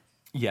drunk,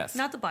 Yes.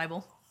 not the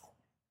Bible.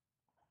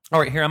 All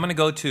right, here I'm going to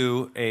go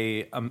to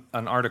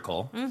an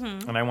article,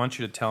 and I want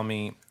you to tell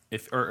me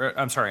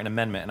an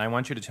amendment, and I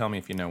want you to tell me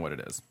if you know what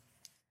it is.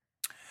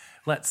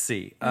 Let's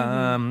see.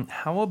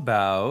 How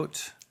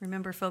about?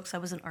 Remember, folks, I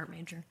was an art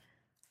major.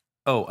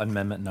 Oh,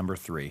 amendment number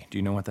 3. Do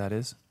you know what that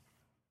is?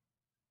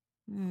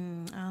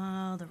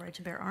 The right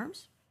to bear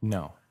arms?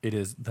 No, it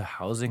is the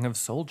housing of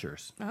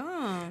soldiers.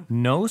 Oh.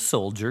 No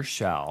soldier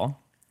shall,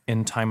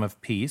 in time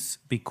of peace,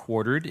 be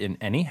quartered in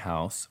any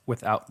house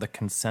without the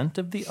consent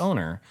of the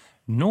owner,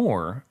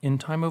 nor in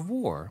time of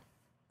war,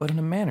 but in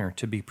a manner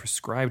to be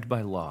prescribed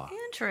by law.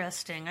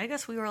 Interesting. I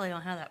guess we really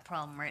don't have that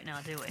problem right now,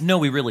 do we? No,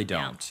 we really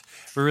don't.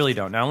 We really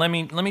don't. Now, let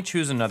me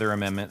choose another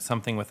amendment,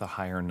 something with a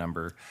higher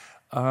number.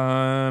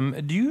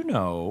 Do you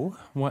know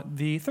what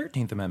the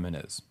 13th Amendment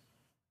is?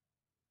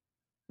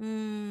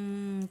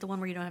 The one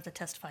where you don't have to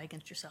testify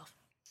against yourself.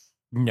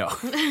 No.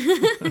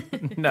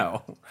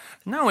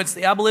 No, it's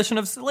the abolition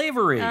of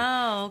slavery.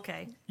 Oh,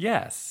 okay.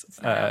 Yes.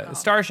 not alcohol.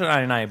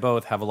 Starshine and I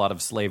both have a lot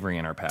of slavery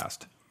in our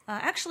past.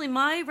 Actually,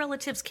 my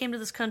relatives came to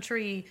this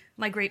country,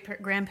 my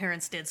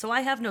great-grandparents did, so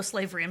I have no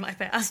slavery in my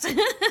past.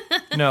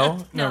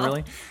 No,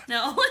 really?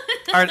 No.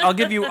 All right, I'll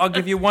give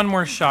you one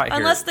more shot here.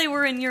 Unless they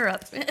were in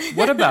Europe.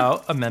 What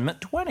about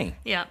Amendment 20?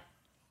 Yeah.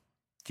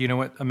 Do you know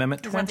what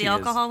Amendment Is 20 that the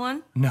alcohol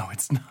one? No,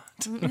 it's not.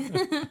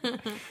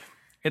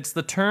 It's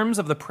the terms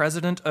of the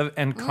President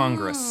and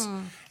Congress.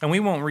 And we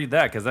won't read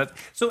that because that.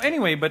 So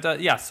anyway, but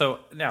yeah,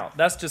 so now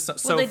that's just.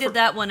 So Well, they did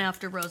that one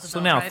after Roosevelt,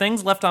 So now, right?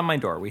 things left on my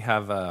door. We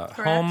have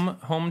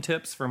home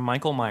tips from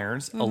Michael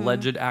Myers,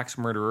 alleged axe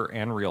murderer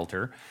and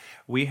realtor.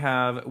 We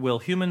have Will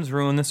Humans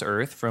Ruin This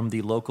Earth from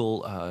the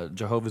local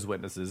Jehovah's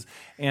Witnesses.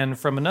 And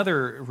from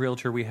another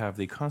realtor, we have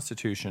the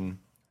Constitution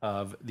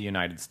of the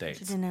United States.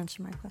 You didn't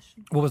answer my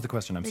question. What was the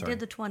question? I'm They sorry. did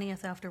the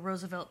 20th after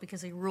Roosevelt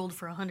because he ruled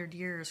for 100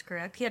 years,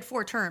 correct? He had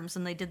 4 terms,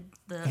 and they did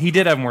the... He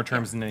did have more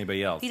terms than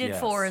anybody else. He did yes.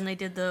 4, and they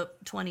did the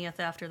 20th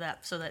after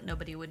that so that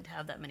nobody would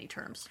have that many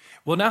terms.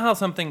 Well, now how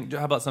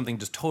about something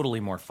just totally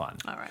more fun?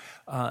 All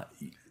right.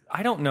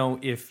 I don't know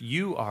if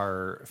you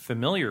are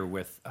familiar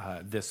with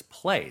this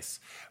place,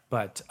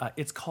 but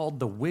it's called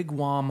the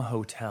Wigwam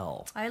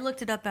Hotel. I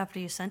looked it up after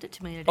you sent it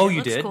to me today. Oh, It you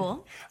looks did?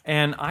 cool.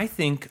 And I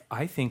think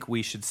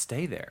we should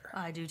stay there.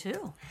 I do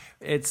too.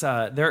 It's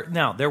there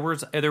now. There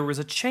was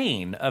a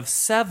chain of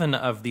 7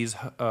 of these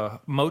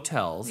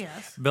motels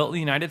Yes. built in the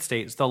United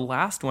States. The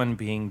last one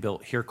being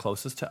built here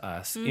closest to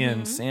us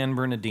in San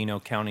Bernardino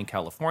County,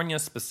 California,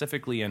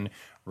 specifically in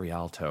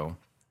Rialto.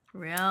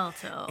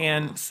 Rialto.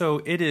 And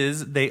so it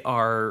is. They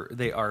are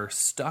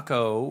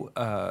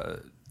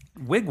stucco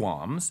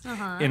wigwams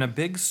in a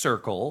big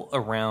circle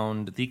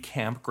around the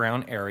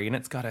campground area, and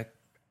it's got a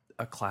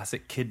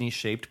classic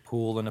kidney-shaped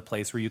pool and a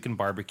place where you can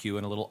barbecue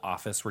and a little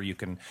office where you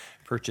can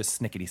purchase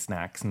snickety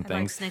snacks and I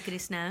things. like snickety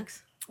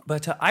snacks.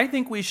 But I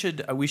think we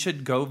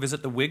should go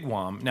visit the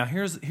Wigwam. Now,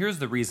 here's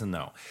the reason,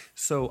 though.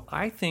 So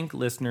I think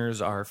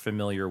listeners are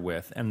familiar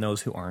with, and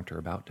those who aren't are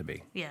about to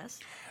be, Yes.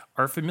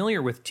 are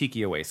familiar with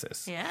Tiki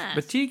Oasis. Yes.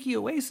 But Tiki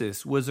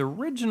Oasis was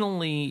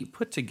originally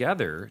put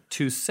together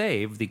to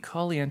save the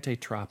Caliente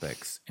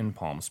Tropics in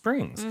Palm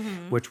Springs,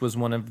 which was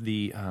one of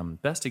the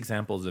best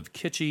examples of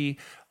kitschy,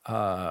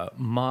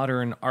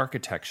 modern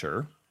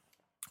architecture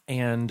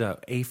and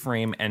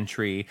A-frame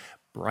entry,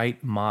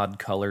 bright mod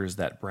colors,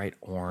 that bright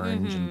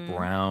orange and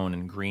brown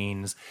and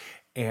greens.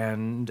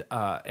 And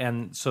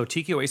so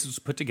Tiki Oasis was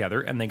put together,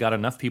 and they got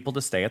enough people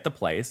to stay at the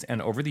place.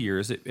 And over the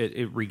years,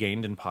 it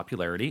regained in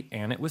popularity,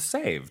 and it was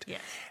saved.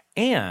 Yes.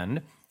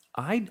 And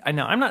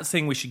now I'm not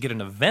saying we should get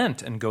an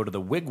event and go to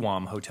the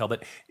Wigwam Hotel,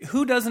 but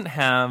who doesn't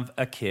have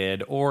a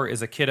kid or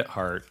is a kid at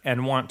heart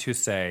and want to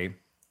say,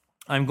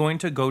 I'm going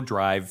to go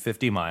drive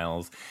 50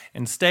 miles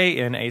and stay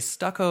in a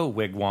stucco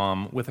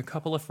wigwam with a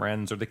couple of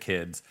friends or the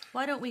kids?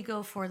 Why don't we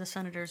go for the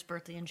senator's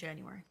birthday in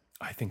January?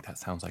 I think that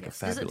sounds like a Can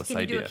fabulous you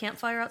do idea. a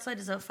campfire outside?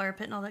 Does that have a fire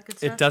pit and all that good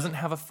stuff? It doesn't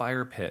have a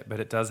fire pit, but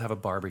it does have a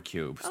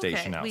barbecue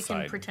station okay, we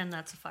outside. can pretend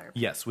that's a fire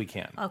pit. Yes, we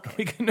can.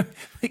 Okay.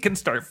 We can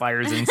start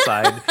fires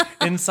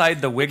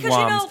inside the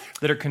wigwams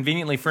that are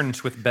conveniently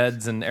furnished with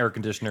beds and air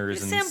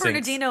conditioners and San sinks.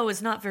 Bernardino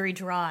is not very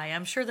dry.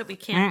 I'm sure that we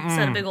can't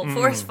set a big old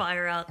forest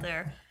fire out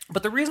there.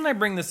 But the reason I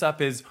bring this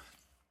up is,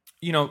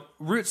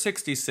 Route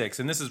 66,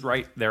 and this is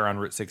right there on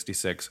Route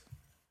 66,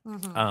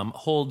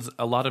 holds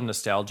a lot of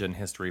nostalgia and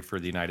history for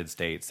the United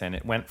States, and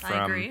it went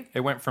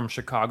from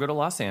Chicago to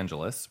Los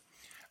Angeles,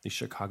 the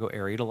Chicago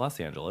area to Los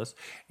Angeles,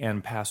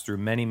 and passed through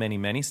many, many,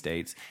 many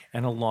states.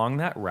 And along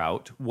that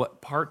route, what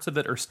parts of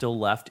it are still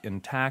left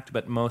intact,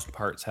 but most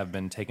parts have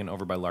been taken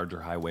over by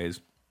larger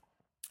highways.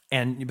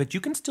 But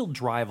you can still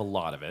drive a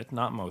lot of it,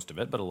 not most of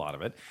it, but a lot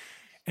of it.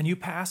 And you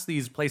pass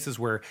these places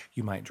where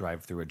you might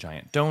drive through a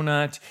giant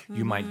donut.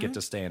 You might get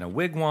to stay in a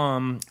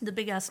wigwam. The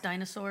big ass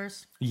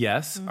dinosaurs.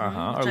 Yes, Which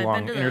I've along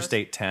been to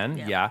Interstate 10.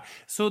 Yeah.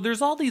 So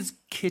there's all these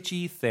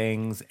kitschy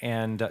things,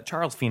 and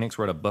Charles Phoenix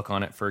wrote a book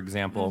on it, for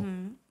example.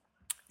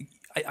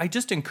 I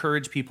just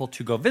encourage people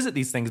to go visit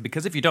these things,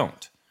 because if you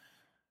don't,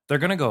 they're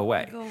going to go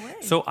away.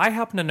 So I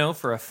happen to know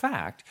for a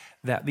fact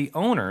that the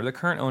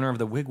current owner of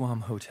the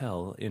Wigwam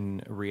Hotel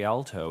in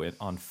Rialto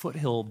on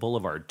Foothill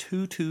Boulevard,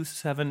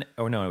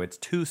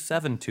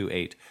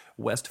 2728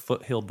 West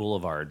Foothill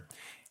Boulevard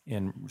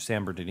in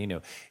San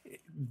Bernardino,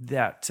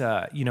 that,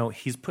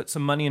 he's put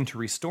some money into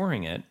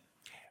restoring it,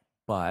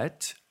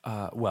 but,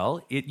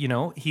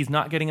 he's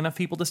not getting enough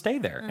people to stay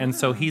there. And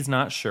so he's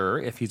not sure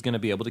if he's going to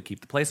be able to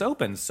keep the place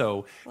open.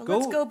 So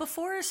let's go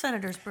before a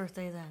senator's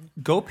birthday then.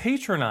 Go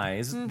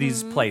patronize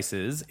these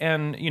places,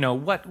 and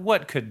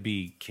what could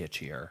be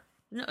kitschier?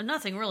 No,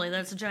 nothing really.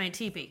 That's a giant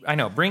teepee. I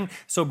know. Bring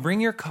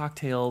your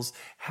cocktails,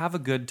 have a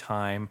good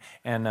time,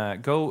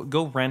 and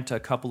go rent a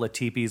couple of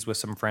teepees with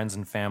some friends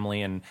and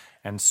family, and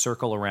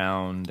circle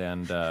around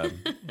and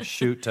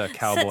shoot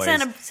cowboys.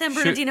 Set San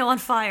Bernardino on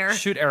fire.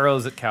 Shoot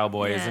arrows at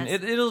cowboys, and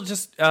it'll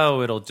just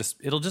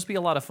be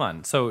a lot of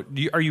fun. So,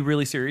 are you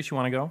really serious? You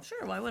want to go?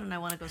 Sure. Why wouldn't I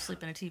want to go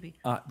sleep in a teepee?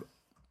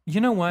 You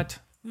know what?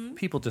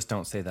 People just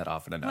don't say that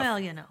often enough. Well,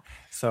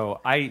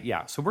 So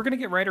so we're gonna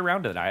get right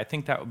around to that. I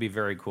think that would be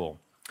very cool.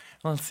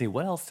 Let's see,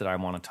 what else did I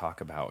want to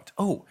talk about?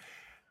 Oh,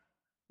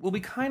 well,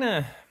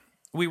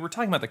 we were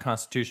talking about the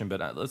Constitution,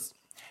 but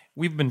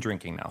we've been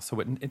drinking now,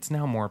 so it's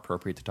now more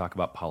appropriate to talk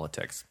about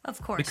politics.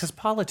 Of course. Because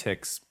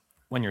politics,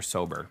 when you're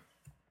sober,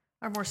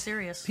 are more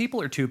serious.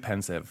 People are too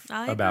pensive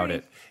I about agree.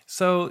 it.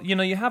 So,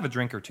 you have a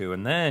drink or two,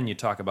 and then you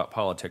talk about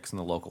politics in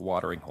the local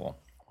watering hole,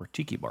 or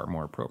tiki bar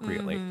more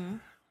appropriately.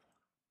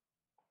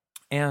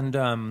 And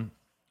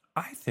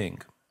I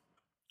think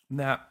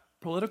that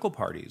political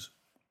parties,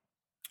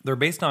 they're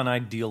based on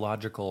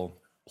ideological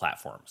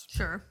platforms.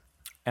 Sure.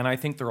 And I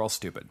think they're all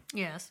stupid.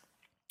 Yes.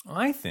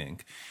 I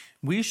think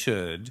we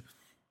should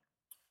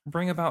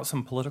bring about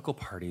some political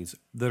parties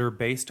that are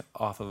based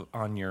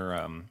on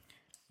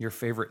your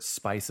favorite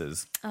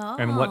spices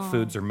and what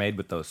foods are made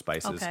with those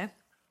spices. Okay.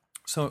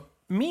 So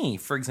me,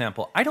 for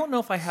example, I don't know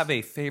if I have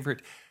a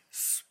favorite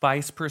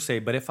spice per se,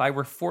 but if I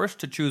were forced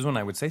to choose one,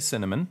 I would say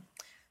cinnamon.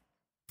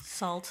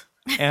 Salt.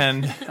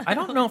 And I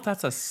don't know if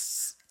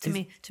that's To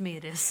me,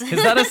 it is. Is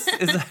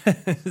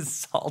that is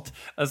salt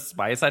a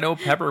spice? I know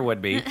pepper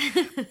would be.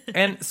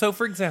 And so,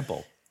 for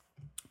example,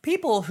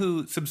 people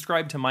who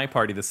subscribe to my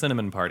party, the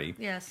Cinnamon Party,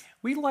 Yes.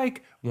 we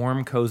like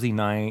warm, cozy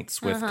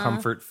nights with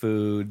comfort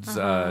foods,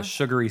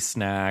 sugary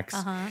snacks,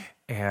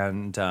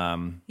 and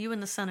You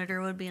and the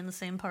senator would be in the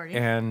same party.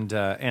 and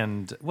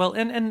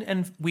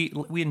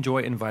we enjoy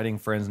inviting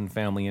friends and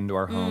family into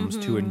our homes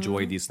to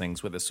enjoy these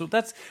things with us. So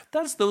that's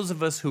those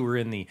of us who are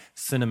in the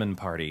Cinnamon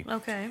Party.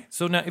 Okay.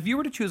 So now, if you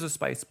were to choose a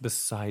spice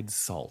besides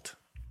salt,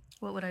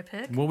 What would I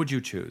pick? what would you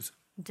choose?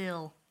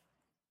 Dill.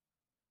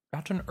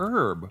 That's an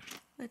herb.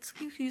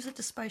 You use it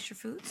to spice your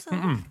food. So.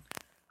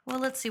 Well,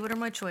 let's see. What are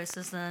my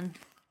choices then?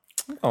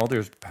 Oh,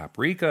 there's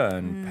paprika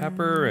and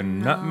pepper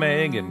and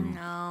nutmeg and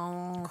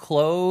No.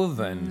 clove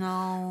and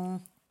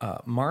No.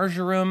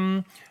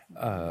 marjoram.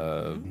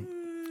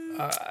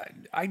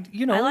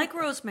 I like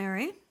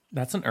rosemary.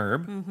 that's an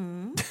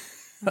herb.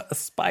 A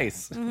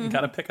spice. You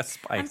gotta pick a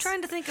spice. I'm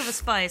trying to think of a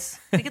spice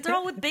because they're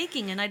all with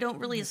baking, and I don't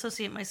really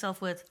associate myself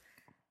with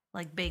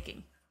like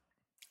baking.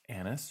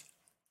 Anise.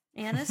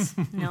 Anise?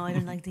 No, I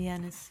don't like the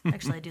anise.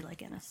 Actually, I do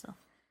like anise though.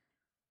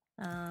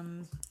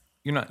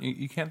 You're not.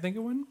 You can't think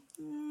of one.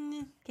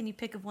 Can you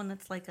pick of one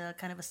that's like a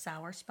kind of a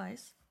sour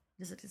spice?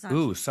 It's not,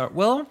 Ooh, so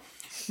well,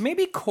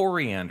 maybe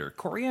coriander.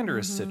 Coriander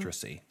is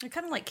citrusy, I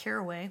kind of like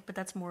caraway, but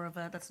that's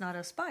not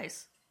a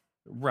spice.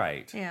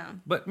 right? Yeah.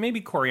 But maybe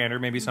coriander,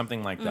 maybe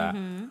something like that.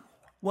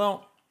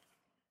 Well,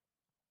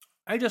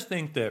 I just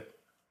think that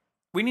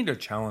we need to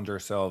challenge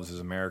ourselves as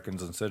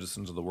Americans and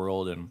citizens of the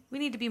world, and We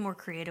need to be more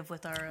creative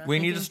with our. we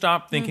need to thinking.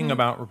 stop thinking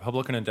about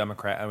Republican and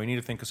Democrat, and we need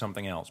to think of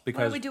something else. Why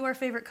Because don't we do our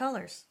favorite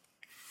colors?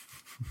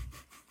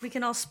 We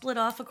can all split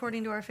off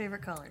according to our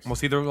favorite colors. well,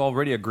 see, there's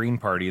already a Green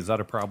Party. Is that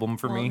a problem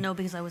for Well, me? no,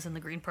 because I was in the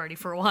Green Party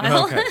for a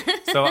while. Okay,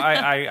 so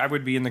I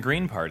would be in the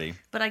Green Party.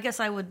 But I guess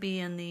I would be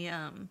in the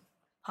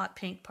hot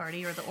pink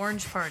party or the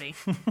orange party.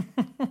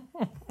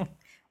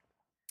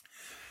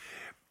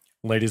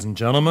 Ladies and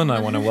gentlemen, I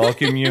want to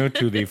welcome you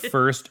to the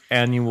first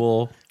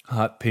annual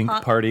Hot Pink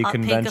Party hot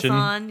convention.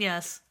 Pinkathon,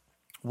 yes.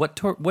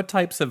 What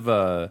types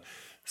of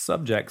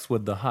subjects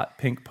would the Hot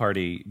Pink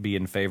Party be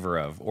in favor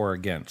of or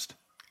against?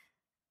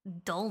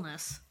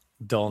 Dullness.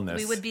 Dullness.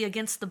 We would be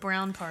against the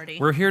brown party.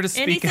 We're here to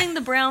speak. Anything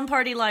the brown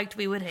party liked,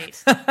 we would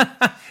hate.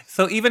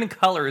 So even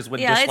colors would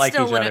Yeah, it dislike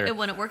still each wouldn't, other. it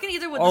wouldn't work. And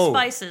either would Oh. the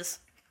spices.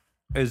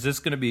 Is this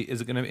going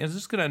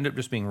to end up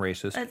just being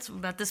racist? It's,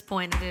 at this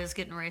point, it is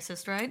getting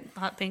racist, right? The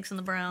hot pinks and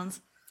the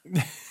browns.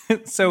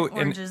 So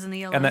Oranges and the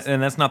yellows.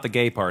 and that's not the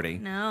gay party.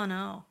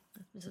 No.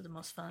 This is the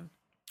most fun.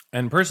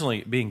 And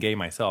personally, being gay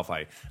myself,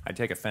 I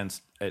take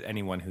offense at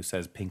anyone who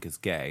says pink is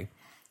gay.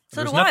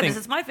 So do I, because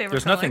it's my favorite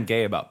There's color. nothing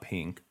gay about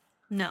pink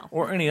No.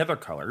 or any other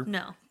color.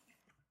 No.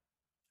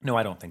 No,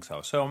 I don't think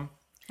so. So,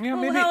 yeah,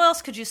 Well, maybe. how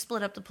else could you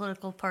split up the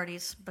political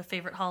parties? By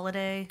favorite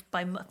holiday?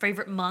 By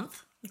favorite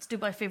month? Let's do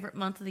by favorite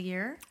month of the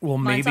year. Well,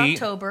 Mine's maybe-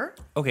 October.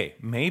 Okay,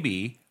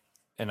 maybe,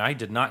 and I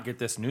did not get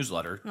this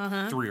newsletter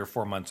 3 or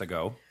 4 months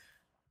ago.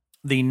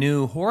 The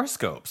new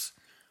horoscopes.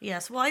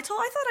 Yes. Well, I thought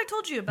I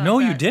told you about No,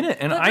 that. you didn't,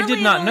 and But I really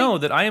did not it know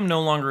only- that I am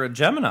no longer a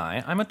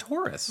Gemini. I'm a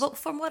Taurus. But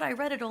from what I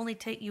read,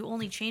 you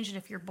only change it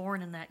if you're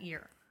born in that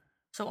year.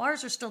 So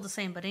ours are still the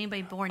same, but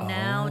anybody born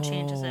now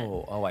changes it.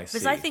 Oh, I see.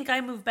 Because I think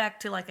I moved back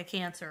to like a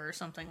Cancer or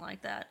something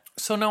like that.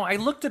 So no, I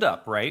looked it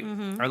up, right?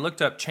 I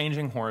looked up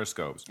changing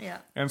horoscopes. Yeah.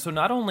 And so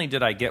not only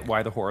did I get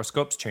why the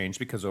horoscopes changed,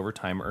 because over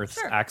time Earth's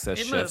Sure, axis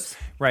it shifts. moves.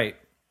 Right.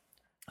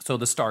 So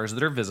the stars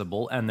that are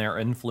visible and their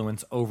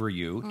influence over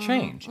you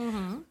change.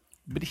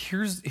 But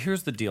here's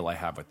the deal I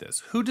have with this.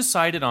 Who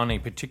decided on a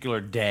particular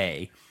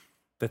day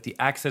that the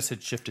axis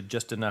had shifted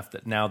just enough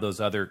that now those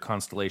other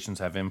constellations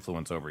have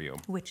influence over you?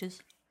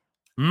 Witches.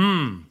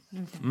 I'm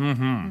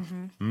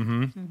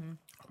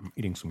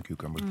eating some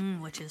cucumber.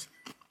 Witches.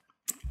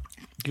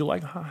 Do you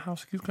like hot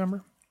house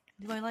cucumber?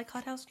 Do I like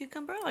hothouse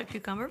cucumber? I like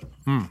cucumber.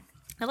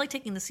 I like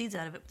taking the seeds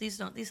out of it.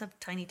 But these have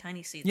tiny,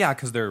 tiny seeds. Yeah,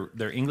 because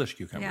they're English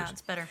cucumbers. Yeah,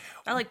 it's better.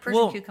 I like Persian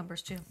Well-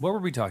 cucumbers too. What were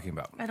we talking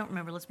about? I don't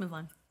remember. Let's move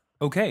on.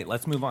 Okay,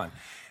 let's move on.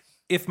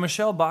 If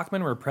Michelle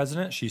Bachmann were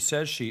president, she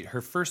says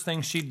her first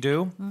thing she'd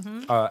do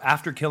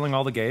after killing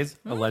all the gays,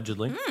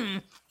 allegedly,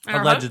 And her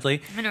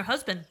and her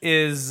husband.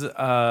 is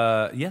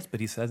yes, but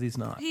he says he's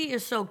not. He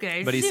is so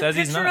gay. But Did he you see a says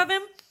he's picture not. of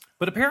him?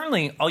 But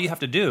apparently, all you have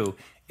to do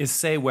is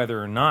say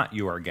whether or not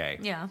you are gay.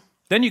 Yeah.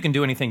 Then you can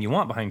do anything you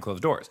want behind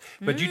closed doors.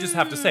 But you just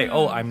have to say,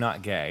 "Oh, I'm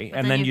not gay,"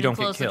 and then then you you can don't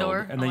get close the killed. door?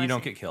 And then Oh, you I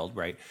don't see. get killed,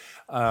 right?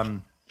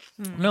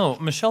 No,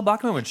 Michelle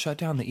Bachmann would shut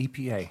down the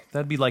EPA.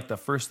 That'd be like the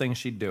first thing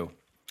she'd do.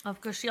 Of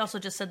course, she also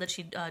just said that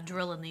she'd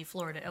drill in the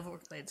Florida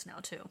Everglades now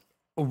too.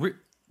 Oh,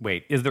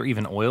 wait, is there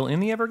even oil in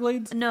the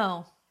Everglades?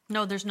 No,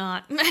 there's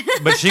not.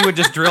 But she would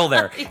just drill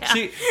there.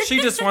 She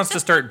just wants to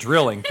start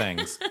drilling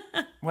things.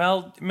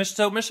 Well,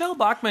 so Michelle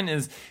Bachmann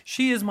is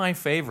my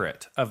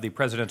favorite of the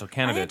presidential I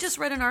candidates. had just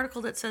read an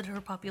article that said her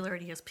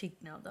popularity has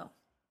peaked now,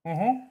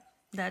 though.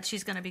 That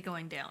she's going to be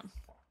going down.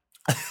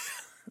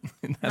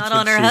 Not what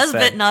on her she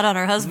husband. said. Not on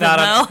her husband,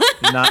 Not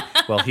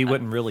though. well, he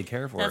wouldn't really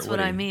care for it. That's would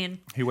what I he? mean.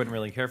 He wouldn't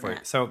really care for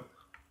it. So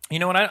You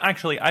know what?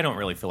 I don't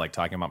really feel like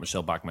talking about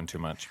Michelle Bachmann too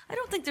much. I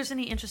don't think there's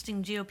any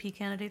interesting GOP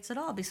candidates at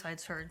all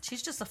besides her.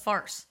 She's just a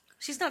farce.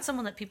 She's not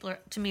someone that people are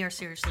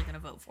seriously going to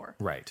vote for.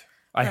 Right.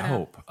 I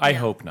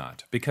hope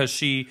not, because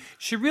she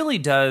really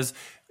does.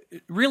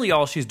 Really,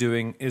 all she's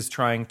doing is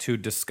trying to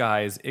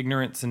disguise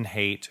ignorance and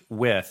hate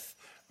with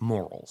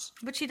morals.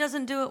 But she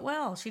doesn't do it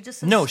well. She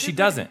just she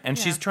doesn't, and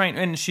she's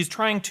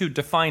trying to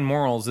define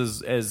morals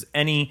as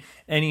any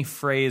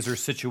phrase or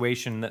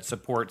situation that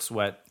supports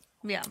what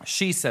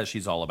she says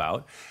she's all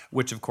about,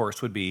 which of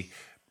course would be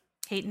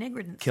hate and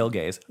ignorance, kill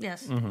gays.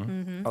 Yes,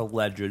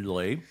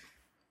 Allegedly.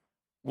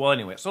 Well,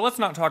 anyway, so let's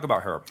not talk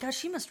about her. Gosh,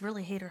 she must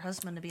really hate her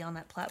husband to be on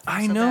that platform.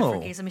 I so know. bad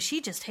for gays. I mean,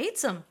 she just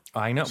hates him.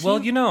 I know.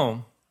 Well, you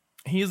know,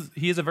 he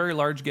is a very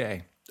large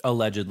gay,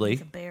 allegedly.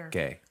 Like a bear.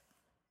 Gay.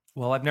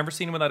 Well, I've never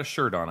seen him without a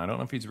shirt on. I don't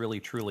know if he's really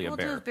truly a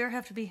bear. Does a bear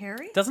have to be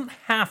hairy? Doesn't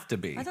have to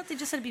be. I thought they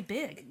just had to be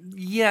big.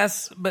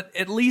 Yes, but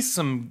at least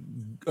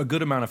a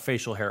good amount of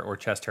facial hair or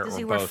chest hair Does or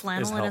he both wear is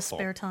flannel in his helpful.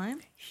 spare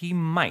time? He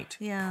might.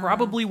 Yeah.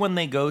 Probably when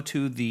they go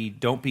to the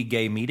Don't Be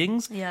Gay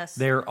meetings. Yes.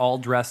 They're all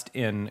dressed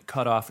in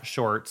cut-off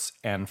shorts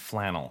and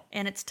flannel.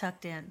 And it's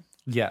tucked in.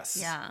 Yes.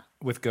 Yeah.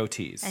 With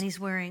goatees. And he's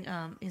wearing,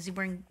 is he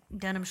wearing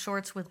denim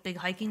shorts with big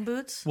hiking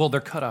boots? Well,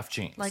 they're cut-off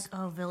jeans. Like,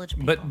 village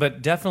people.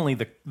 But definitely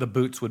the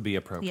boots would be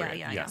appropriate.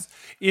 Yeah. Yes.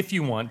 If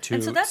you want to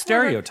And so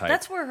stereotype.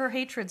 that's where her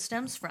hatred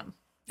stems from.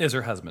 Is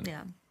her husband.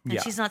 Yeah.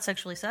 And she's not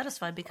sexually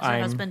satisfied because her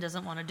husband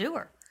doesn't want to do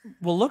her.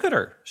 Well, look at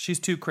her. She's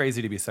too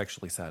crazy to be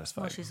sexually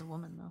satisfied. Well, she's a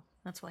woman, though.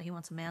 That's why he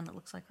wants a man that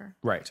looks like her.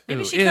 Right.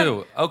 Maybe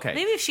Okay.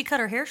 Maybe if she cut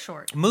her hair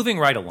short. Moving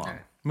right along.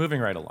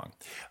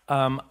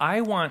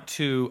 I want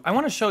to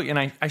show you,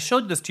 and I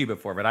showed this to you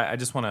before, but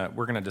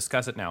we're going to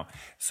discuss it now.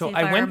 So See if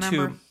I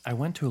remember. I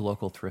went to a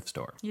local thrift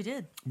store. You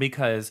did.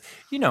 Because,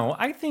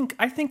 I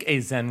think a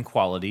Zen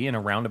quality in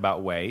a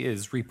roundabout way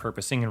is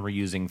repurposing and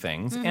reusing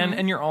things.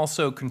 And you're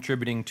also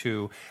contributing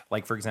to,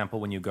 like, for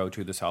example, when you go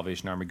to the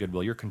Salvation Army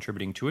Goodwill, you're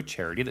contributing to a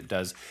charity that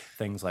does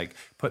things like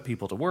put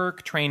people to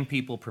work, train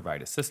people,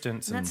 provide assistance.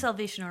 And that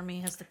Salvation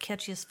Army has the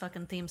catchiest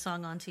fucking theme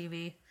song on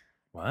TV.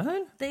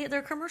 What?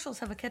 Their commercials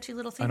have a catchy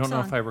little theme I don't song.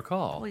 know if I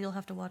recall. Well, you'll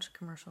have to watch a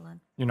commercial then.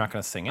 You're not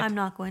going to sing it? I'm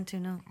not going to,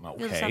 no. Okay.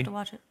 You'll just have to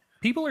watch it.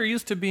 People are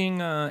used to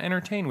being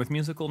entertained with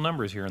musical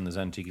numbers here in the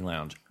Zen Tiki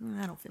Lounge.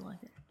 I don't feel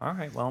like it. All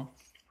right, well.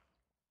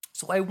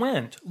 So I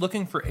went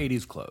looking for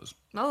 80s clothes.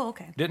 Oh,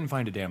 okay. Didn't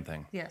find a damn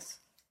thing. Yes.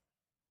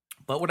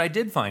 But what I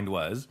did find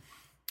was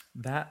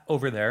that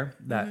over there,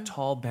 that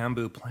tall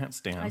bamboo plant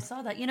stand. I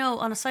saw that.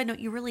 On a side note,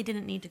 you really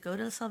didn't need to go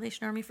to the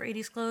Salvation Army for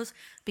 80s clothes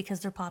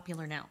because they're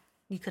popular now.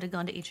 You could have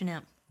gone to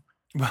H&M.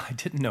 Well, I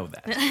didn't know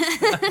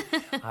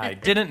that. I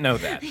didn't know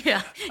that.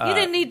 Yeah, you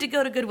didn't need to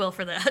go to Goodwill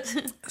for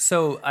that.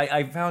 So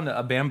I found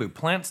a bamboo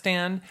plant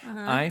stand.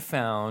 I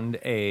found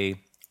a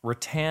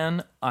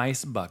rattan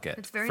ice bucket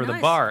It's very for the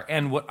nice. bar.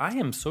 And what I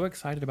am so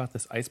excited about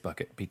this ice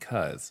bucket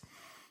because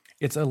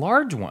it's a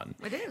large one.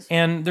 It is.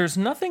 And there's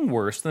nothing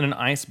worse than an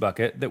ice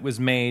bucket that was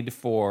made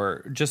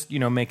for just,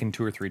 making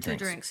 2 or 3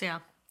 drinks. 2 drinks, yeah.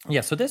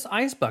 Yeah, so this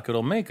ice bucket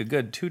will make a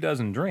good 2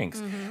 dozen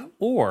drinks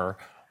or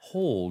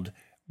hold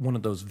one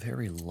of those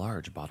very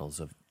large bottles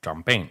of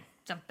champagne.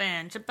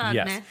 Champagne,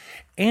 Yes.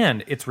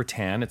 And it's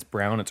rattan, it's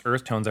brown, it's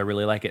earth tones. I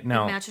really like it.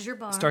 Now, matches your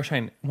bar.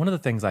 Starshine, one of the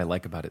things I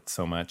like about it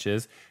so much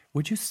is,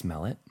 would you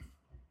smell it?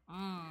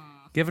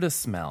 Give it a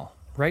smell.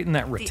 Right in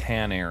that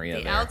rattan area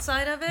The there.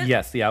 outside of it?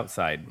 Yes, the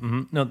outside.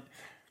 No.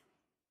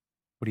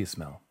 What do you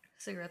smell?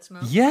 Cigarette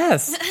smoke.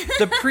 Yes.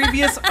 The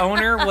previous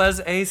owner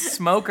was a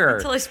smoker.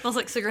 It totally smells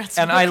like cigarette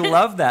smoke. And I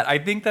love that. I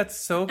think that's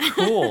so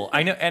cool.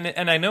 I know,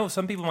 and I know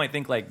some people might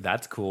think like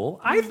that's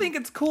cool. I think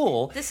it's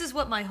cool. This is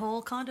what my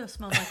whole condo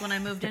smelled like when I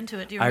moved into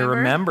it. Do you I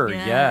remember? remember,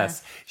 Yeah.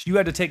 yes. You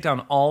had to take down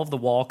all of the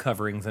wall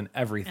coverings and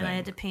everything. And I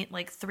had to paint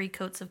like 3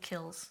 coats of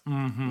Kills.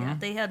 Yeah,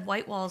 they had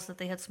white walls that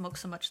they had smoked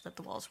so much that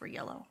the walls were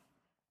yellow.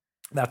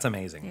 That's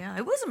amazing. Yeah,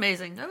 it was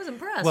amazing. I was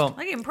impressed. Well-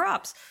 I gave him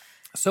props.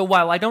 So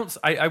while I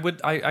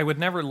would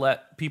never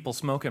let people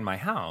smoke in my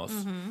house.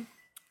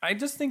 I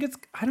just think it's,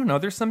 I don't know,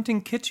 there's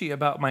something kitschy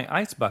about my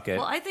ice bucket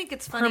Well, I think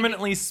it's funny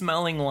permanently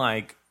smelling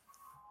like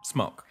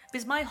smoke.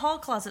 because my hall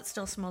closet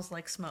still smells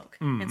like smoke,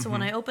 and so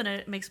when I open it,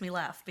 it makes me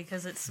laugh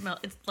because it's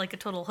like a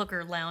total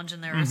hooker lounge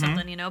in there or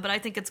something, But I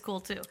think it's cool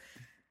too.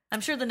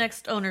 I'm sure the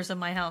next owners of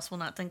my house will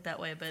not think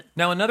that way, but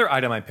Now, another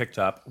item I picked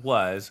up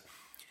was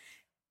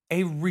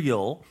a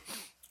real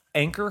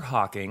Anchor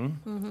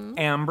Hawking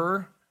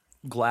amber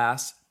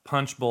glass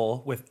punch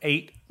bowl with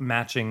 8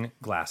 matching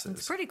glasses.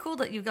 it's pretty cool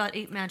that you got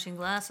 8 matching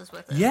glasses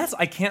with it. Yes,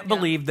 I can't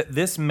believe that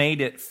this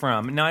made it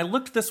from. Now, I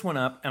looked this one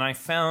up and I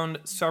found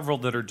several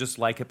that are just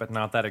like it, but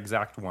not that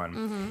exact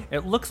one.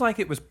 It looks like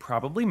it was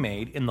probably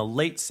made in the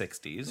late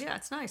 60s. Yeah,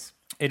 it's nice.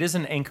 It is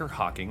an Anchor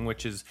Hawking,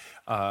 which is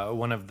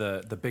one of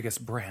the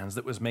biggest brands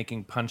that was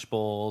making punch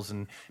bowls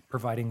and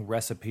providing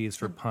recipes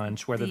for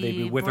punch, whether they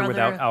be with or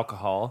without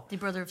alcohol. The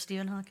brother of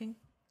Stephen Hawking.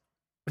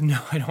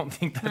 No, I don't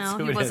think that's No,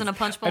 who he it wasn't is. a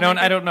punch bowl I don't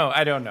maker? I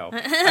don't know.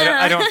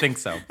 I don't think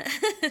so.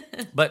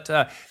 But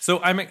so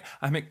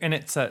and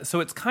it's so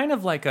it's kind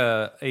of like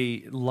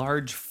a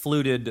large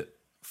fluted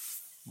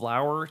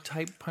flower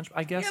type punch,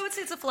 I guess. Yeah, I would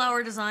say it's a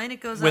flower design.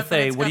 It goes With up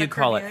and a, it's what got do a you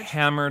call it? curvy edge.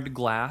 Hammered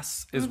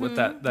glass is what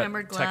that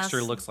hammered glass.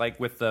 texture looks like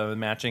with the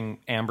matching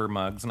amber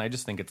mugs. And I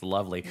just think it's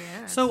lovely.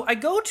 Yes. So I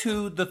go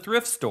to the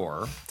thrift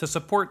store to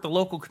support the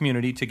local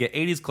community to get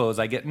 80s clothes.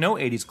 I get no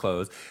 80s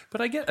clothes,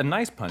 but I get a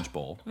nice punch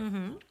bowl.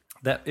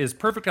 That is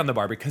perfect on the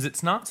bar because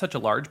it's not such a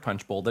large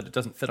punch bowl that it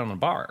doesn't fit on a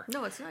bar.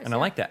 No, it's nice. And I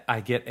like that. I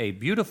get a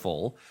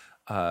beautiful,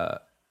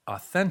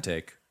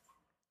 authentic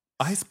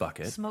ice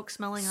bucket.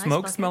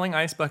 Smoke-smelling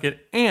ice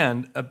bucket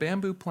and a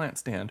bamboo plant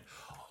stand.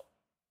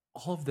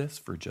 All of this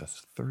for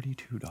just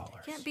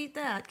 $32. Can't beat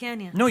that,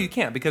 can you? No, you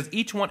can't, because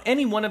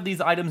any one of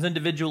these items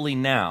individually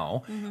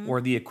now,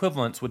 or the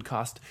equivalents, would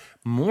cost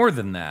more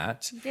than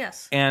that.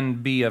 Yes.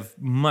 And be of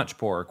much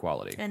poorer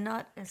quality. And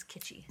not as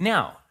kitschy.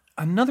 Now,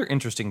 another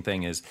interesting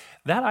thing is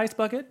that ice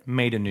bucket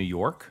made in New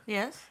York.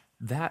 Yes.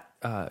 That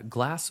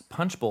glass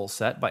punch bowl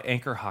set by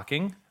Anchor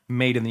Hocking,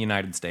 made in the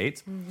United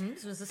States.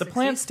 This was The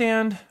plant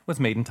stand was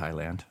made in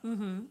Thailand.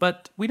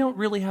 But we don't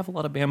really have a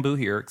lot of bamboo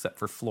here except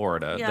for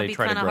Florida. Yeah, They it'd be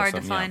try kind to of grow hard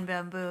to some, find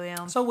bamboo,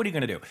 yeah. So what are you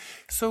going to do?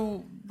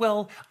 So,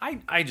 well, I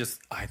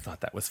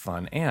thought that was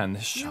fun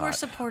and shot. You are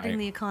supporting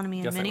the economy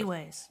in Yes, I many was.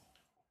 ways.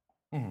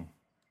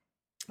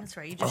 That's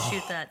right. You just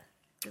shoot that.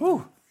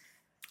 Whew.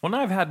 Well,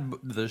 now I've had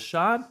the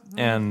shot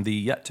and the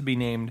yet to be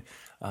named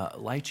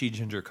lychee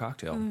ginger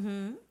cocktail.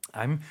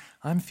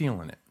 I'm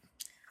feeling it.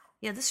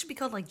 Yeah, this should be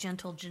called like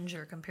gentle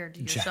ginger compared to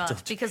your Gentle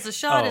shot, because the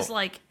shot Oh. is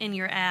like in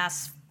your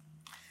ass.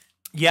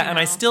 Yeah, and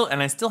I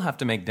know. still have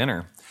to make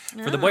dinner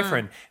for the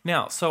boyfriend.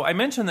 Now, so I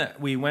mentioned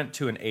that we went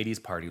to an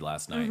 80s party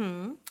last night.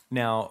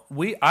 Now,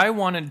 I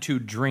wanted to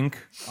drink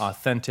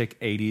authentic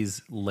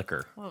 80s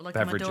liquor, Like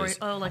beverages. a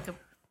Midori, like a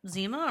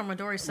Zima or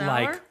Midori sour.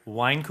 Like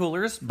wine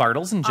coolers,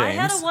 Bartles and James.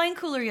 I had a wine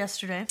cooler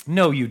yesterday.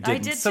 No, you didn't. I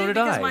did so too did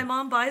because I. my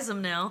mom buys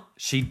them now.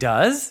 She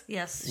does?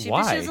 Yes, but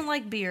Why? she doesn't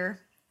like beer.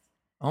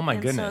 Oh my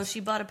And goodness. so she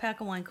bought a pack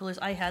of wine coolers.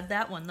 I had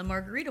that one, the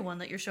margarita one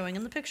that you're showing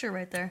in the picture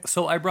right there.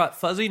 So I brought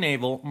Fuzzy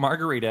Navel,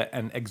 Margarita,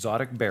 and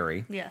Exotic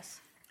Berry.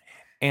 Yes.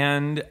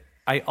 And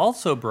I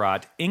also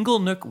brought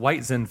Inglenook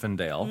White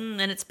Zinfandel.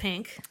 And it's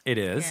pink. It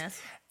is.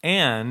 Yes.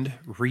 And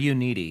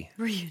Reuniti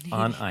Reuniti.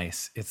 on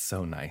ice. It's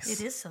so nice.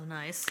 It is so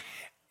nice.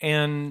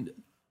 And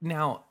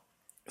now,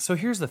 so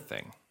here's the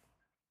thing.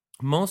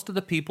 Most of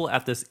the people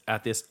at this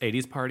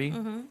 80s party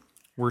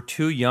were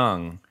too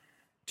young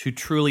to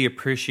truly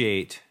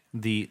appreciate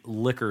the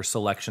liquor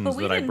selections But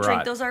we that I didn't brought.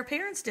 drink those. Our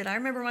parents did. I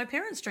remember my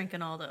parents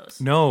drinking all those.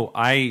 No,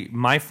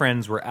 my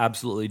friends were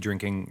absolutely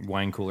drinking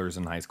wine coolers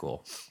in high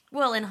school.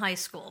 Well, in high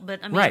school,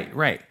 but I mean,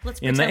 Right. Let's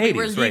In pretend the we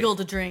were 80s, legal right.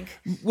 to drink.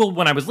 Well,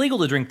 when I was legal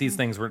to drink, these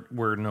things were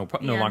no and longer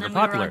then we were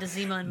popular. on to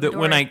Zima and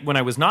When Midori.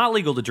 I was not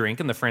legal to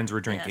drink and the friends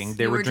were drinking, Yes,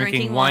 they you were were drinking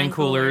drinking wine wine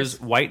coolers,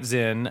 coolers. White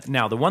Zin.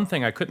 Now, the one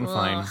thing I couldn't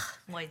find,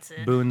 White's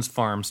in. Boone's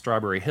Farm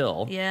Strawberry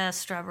Hill. Yeah,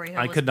 Strawberry Hill.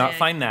 I was could not big.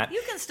 find that.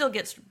 You can still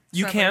get.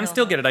 You Strawberry can Hill,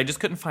 still though. get it. I just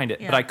couldn't find it.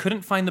 But Yeah. I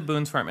couldn't find the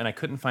Boone's Farm and I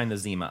couldn't find the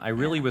Zima. I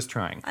really was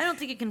trying. I don't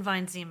think you can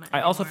find Zima.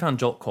 I also anymore. found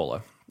Jolt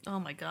Cola. Oh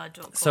my God,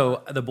 Joel.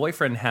 So the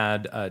boyfriend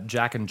had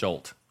Jack and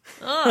Jolt.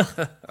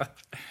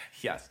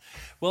 Yes.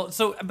 Well,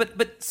 so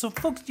so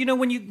folks,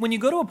 when you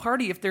go to a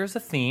party, if there's a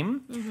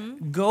theme,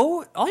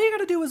 go. All you got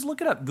to do is look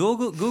it up.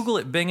 Google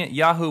it, Bing it,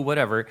 Yahoo,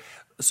 whatever.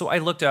 So I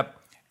looked up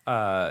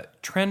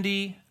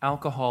trendy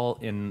alcohol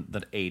in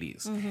the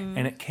 80s,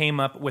 and it came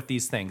up with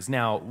these things.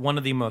 Now, one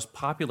of the most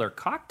popular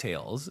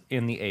cocktails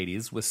in the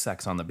 80s was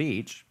Sex on the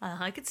Beach.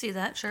 I could see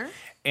that. Sure.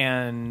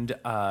 And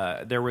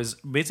there was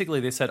basically,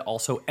 they said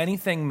also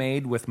anything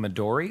made with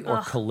Midori or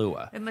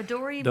Kahlua. And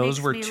Midori. Those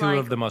makes were me two like,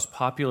 of the most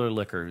popular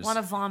liquors. Want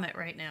to vomit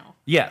right now?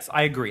 Yes,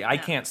 I agree. I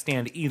can't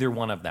stand either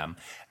one of them.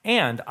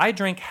 And I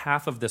drank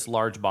half of this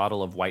large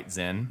bottle of White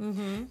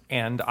Zin,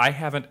 and I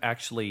haven't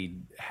actually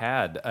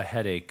had a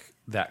headache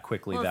that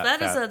quickly. Well,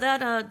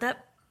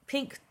 that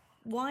pink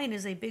wine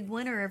is a big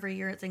winner every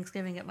year at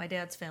Thanksgiving at my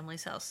dad's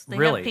family's house. They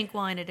Really? have pink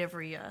wine at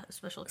every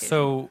special occasion.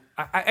 So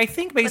I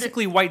think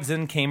basically White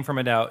Zin came from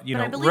but I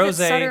believe rosé. it's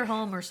Sutter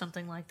Home or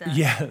something like that.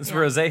 Yes, Yeah.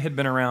 rosé had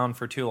been around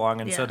for too long,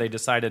 and so Yeah. they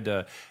decided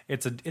to.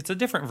 It's a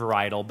different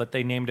varietal, but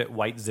they named it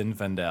White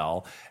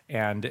Zinfandel,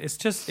 and it's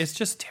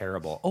just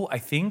terrible. Oh, I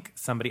think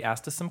somebody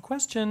asked us some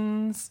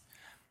questions.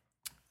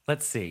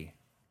 Let's see.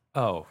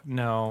 Oh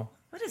no,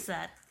 What is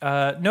that?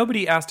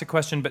 nobody asked a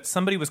question, but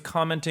somebody was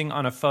commenting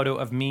on a photo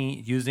of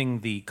me using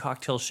the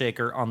cocktail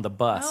shaker on the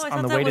bus Oh, I on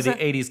thought the that way to was the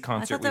a- '80s I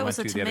concert thought we that went was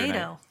a to the other night.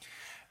 tomato.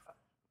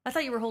 I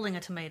thought you were holding a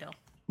tomato.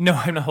 No,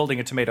 I'm not holding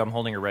a tomato. I'm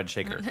holding a red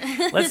shaker.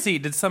 Let's see.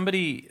 Did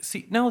somebody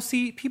see? No,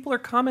 see, people are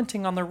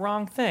commenting on the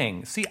wrong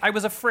thing. See, I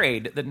was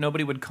afraid that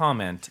nobody would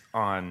comment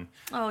on,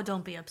 Oh,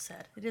 don't be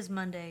upset. It is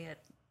Monday at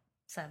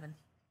 7.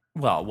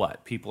 well,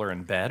 what? People are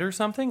in bed or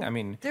something? I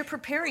mean, They're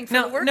preparing for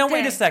the no, work no,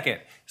 wait day. a second.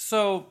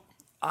 So,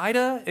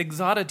 Ida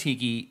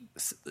Exotiki,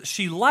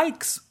 she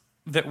likes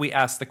that we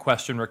asked the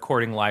question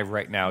recording live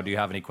right now, do you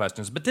have any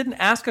questions, but didn't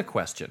ask a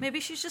question. Maybe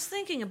she's just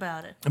thinking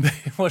about it.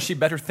 Well, she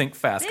better think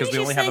fast because Maybe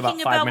we she's only have about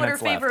thinking 5 about what her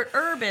minutes left. favorite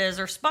herb is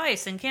or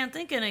spice and can't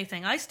think of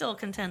anything. I still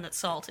contend that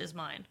salt is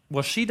mine.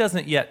 Well, she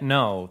doesn't yet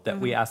know that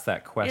we asked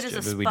that It question. is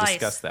a spice. We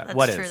discussed that. That's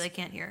What true. is? They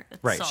can't hear.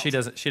 It's Right. Salt.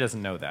 She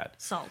doesn't know that.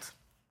 Salt.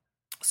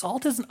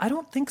 Salt isn't. I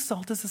don't think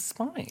salt is a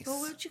spice. Well,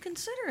 would you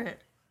consider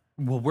it?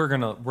 Well, we're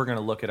gonna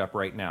look it up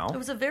right now. It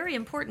was a very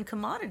important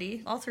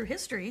commodity all through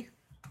history.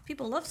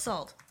 People love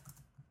salt,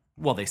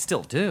 Well, they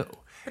still do.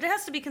 but it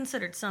has to be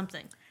considered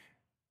something.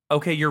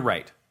 Okay, you're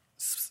right.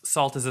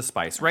 Salt is a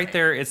spice. Right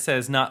there, it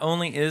says not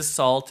only is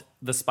salt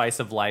the spice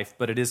of life,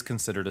 but it is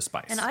considered a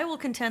spice. And I will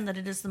contend that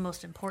it is the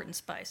most important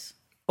spice.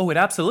 Oh, it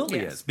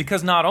absolutely Yes. is.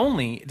 Because not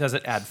only does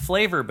it add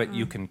flavor, but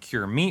you can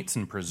cure meats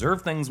and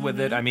preserve things with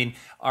it. I mean,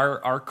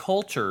 our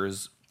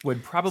cultures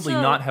would probably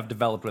So, not have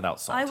developed without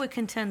salt. I would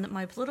contend that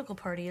my political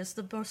party is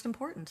the most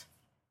important.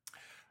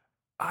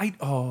 I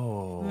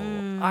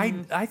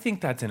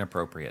think that's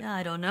inappropriate.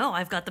 I don't know.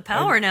 I've got the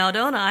power now,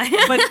 don't I?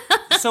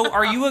 But so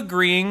are you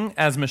agreeing,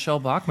 as Michelle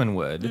Bachmann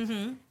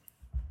would,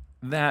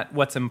 that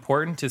what's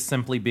important is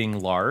simply being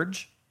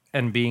large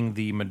and being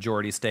the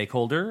majority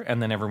stakeholder,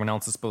 and then everyone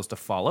else is supposed to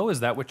follow? Is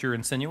that what you're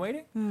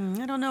insinuating?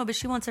 I don't know, but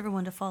she wants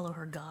everyone to follow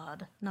her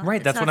God.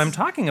 Right, that's what I'm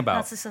talking about.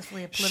 Not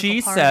successfully a political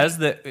She party. says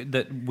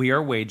that we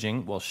are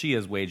waging, well, she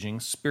is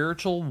waging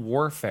spiritual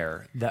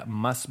warfare that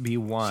must be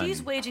won.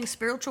 She's waging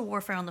spiritual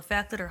warfare on the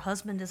fact that her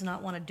husband does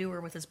not want to do her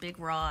with his big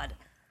rod.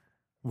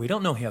 We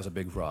don't know he has a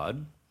big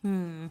rod.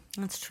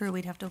 That's true.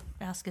 We'd have to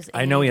ask his age.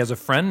 I know he has a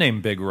friend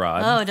named Big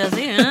Rod, Oh, does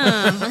he?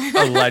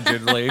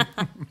 allegedly.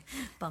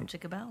 Bum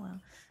chicka bow wow.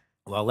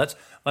 Well, let's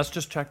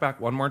just check back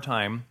one more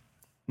time.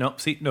 No,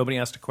 see, nobody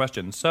asked a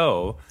question.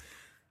 So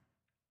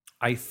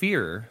I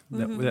fear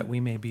that we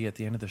may be at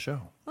the end of the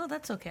show. Well,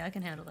 that's okay. I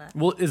can handle that.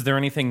 Well, is there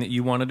anything that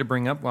you wanted to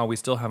bring up while we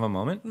still have a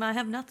moment? I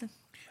have nothing.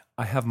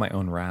 I have my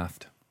own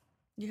raft.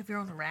 You have your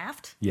own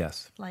raft?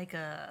 Yes. Like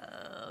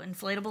a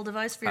inflatable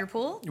device for your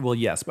pool? Well,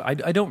 yes, but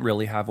I don't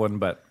really have one.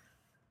 But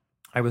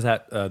I was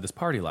at this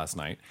party last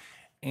night,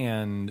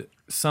 and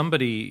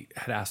somebody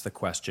had asked the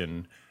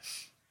question,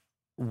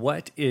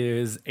 what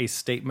is a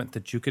statement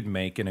that you could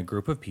make in a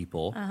group of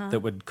people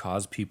that would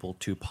cause people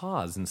to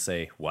pause and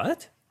say,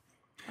 what?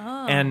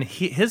 Oh. And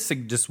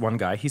just one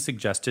guy, he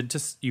suggested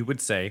you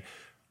would say,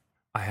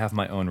 I have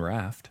my own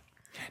raft.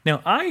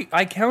 Now,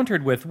 I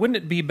countered with, wouldn't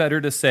it be better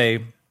to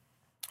say,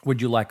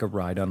 would you like a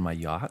ride on my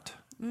yacht?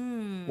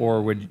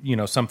 Or would,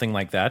 something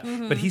like that.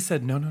 But he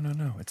said,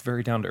 no. It's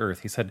very down to earth.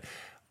 He said,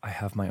 I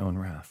have my own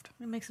raft.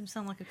 It makes him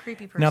sound like a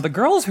creepy person. Now, the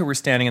girls who were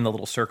standing in the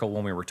little circle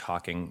when we were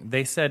talking,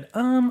 they said,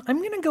 I'm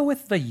going to go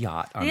with the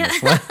yacht on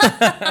this one.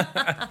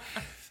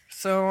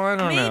 So, I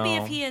don't know. Maybe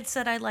if he had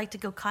said, I'd like to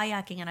go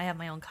kayaking and I have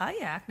my own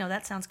kayak. No,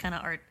 that sounds kind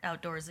of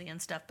outdoorsy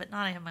and stuff, but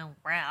not I have my own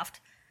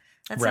raft.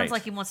 That sounds Right.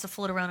 like he wants to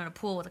float around in a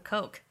pool with a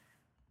Coke.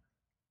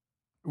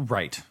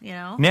 Right. You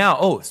know?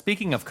 Now,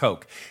 speaking of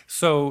Coke,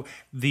 so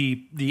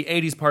the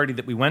 80s party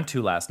that we went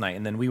to last night,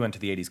 and then we went to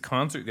the 80s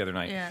concert the other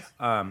night, Yes.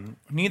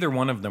 Neither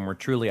one of them were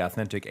truly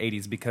authentic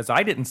 80s because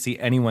I didn't see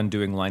anyone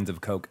doing lines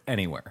of Coke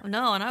anywhere.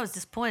 No, and I was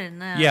disappointed in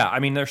that. Yeah, I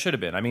mean, there should have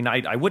been. I mean,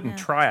 I wouldn't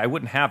try. I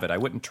wouldn't have it. I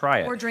wouldn't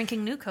try it. Or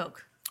drinking new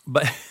Coke.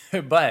 But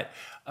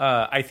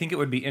I think it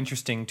would be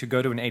interesting to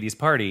go to an 80s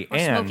party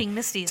and smoking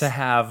Misties. to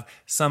have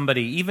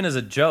somebody, even as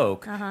a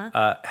joke,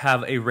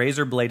 have a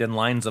razor blade and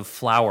lines of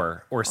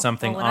flour or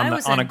something when I on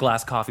was a in-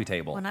 glass coffee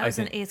table. When I was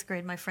in think, 8th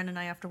grade, my friend and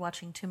I, after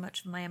watching too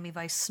much Miami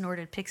Vice,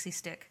 snorted Pixie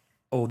Stick.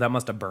 oh, that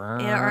must have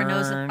burned. Yeah,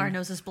 our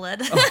noses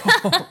bled.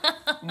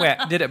 Wait,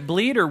 did it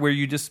bleed or were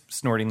you just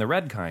snorting the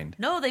red kind?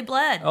 No, they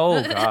bled.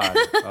 Oh, God.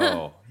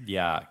 Oh,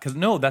 yeah. Because,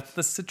 no, that's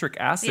the citric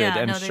acid Yeah,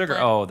 and no, they sugar.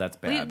 bled. Oh, that's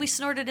bad. We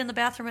snorted in the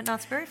bathroom at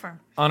Knott's Berry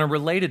Farm. On a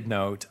related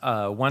note,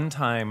 one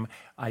time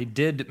I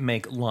did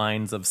make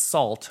lines of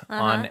salt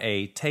on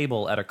a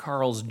table at a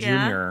Carl's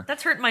Yeah, Jr.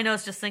 that's hurting my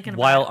nose just thinking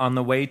about while it. on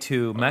the way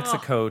to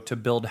Mexico to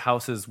build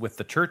houses with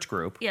the church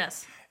group,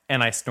 Yes.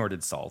 and I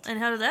snorted salt. And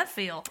how did that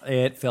feel?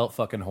 It felt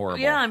fucking horrible.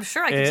 Yeah, I'm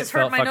sure. I can It just hurt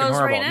felt my fucking nose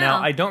horrible. right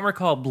now. I don't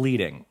recall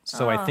bleeding,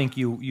 so I think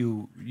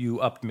you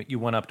upped me. You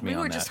one upped me We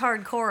on were that. just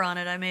hardcore on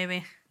it,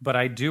 maybe. But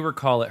I do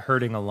recall it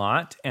hurting a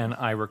lot, and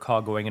I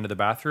recall going into the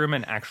bathroom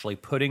and actually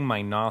putting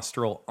my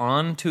nostril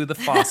onto the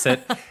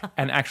faucet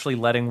and actually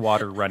letting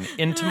water run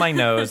into my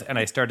nose, and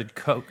I started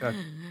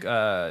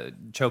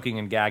choking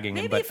and gagging.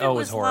 Maybe but if it it was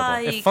was horrible.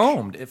 like- It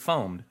foamed. It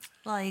foamed.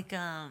 Like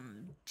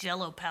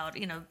Jello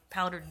powder,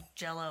 powdered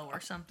Jello or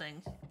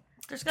something.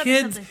 There's got to be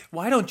Kids, something.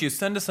 why don't you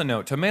send us a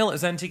note to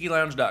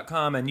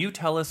mail@zentikilounge.com and you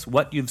tell us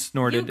what you've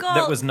snorted You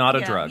that was not a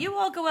yeah, drug. You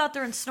all go out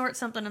there and snort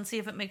something and see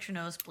if it makes your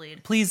nose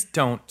bleed. Please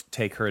don't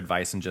take her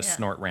advice and just Yeah.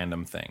 snort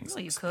random things.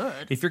 Well, you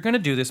could. If you're going to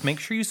do this, make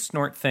sure you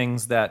snort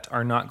things that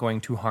are not going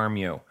to harm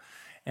you.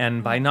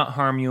 And by Mm-hmm. not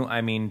harm you,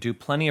 I mean do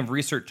plenty of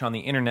research on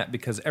the internet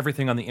because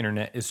everything on the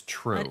internet is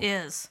true. It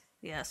is.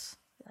 Yes.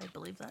 I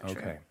believe that. True.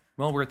 Okay.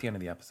 Well, we're at the end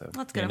of the episode.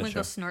 That's The good. I'm end going of to go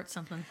the show. snort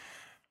something.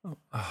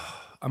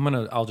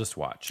 I'll just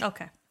watch.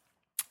 Okay.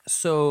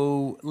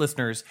 So,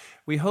 listeners,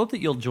 we hope that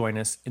you'll join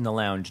us in the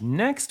lounge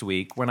next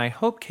week when I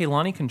hope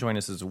Kaylani can join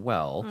us as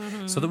well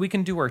so that we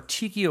can do our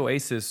Tiki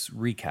Oasis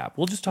recap.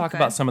 We'll just talk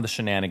about some of the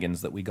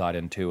shenanigans that we got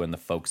into and the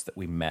folks that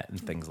we met and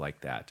things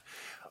like that.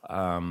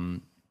 I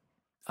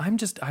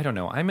don't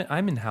know.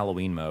 I'm in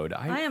Halloween mode.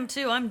 I am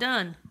too. I'm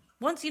done.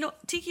 Once,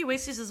 Tiki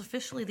Oasis is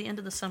officially the end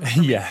of the summer. For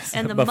me. Yes.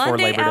 And the before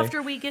Monday Labor Day.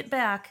 after we get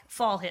back,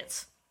 fall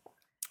hits.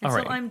 And All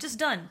so right. I'm just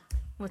done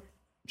with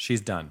She's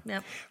done.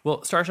 Yep.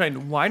 Well,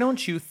 Starshine, why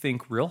don't you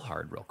think real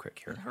hard, real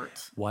quick here? It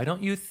hurts. Why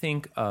don't you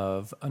think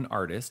of an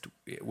artist,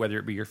 whether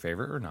it be your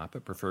favorite or not,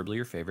 but preferably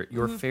your favorite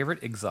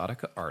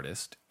Exotica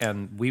artist,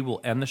 and we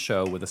will end the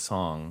show with a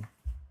song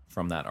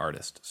from that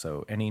artist.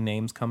 So, any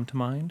names come to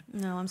mind?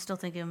 No, I'm still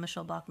thinking of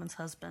Michelle Bachman's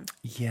husband.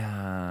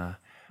 Yeah.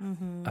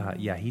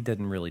 Yeah, he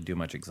didn't really do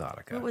much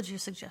Exotica. What would your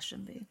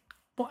suggestion be?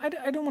 Well,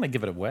 I don't want to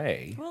give it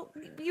away. Well,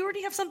 you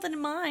already have something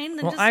in mind.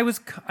 Then Well, I was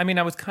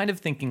kind of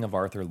thinking of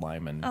Arthur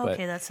Lyman. Oh, but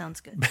okay, that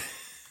sounds good.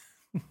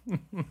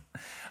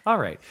 All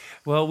right.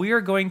 Well, we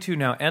are going to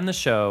now end the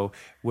show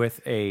with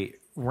a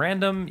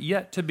random,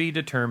 yet to be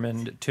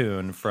determined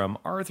tune from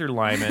Arthur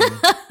Lyman,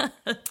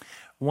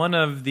 one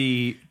of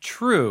the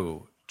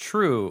true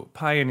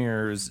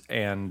pioneers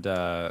and,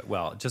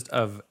 just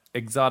of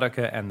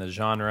Exotica and the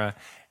genre.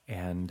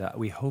 And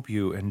we hope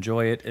you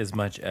enjoy it as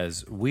much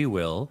as we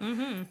will.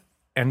 Mm-hmm.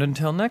 And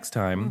until next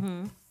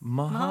time,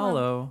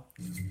 mahalo.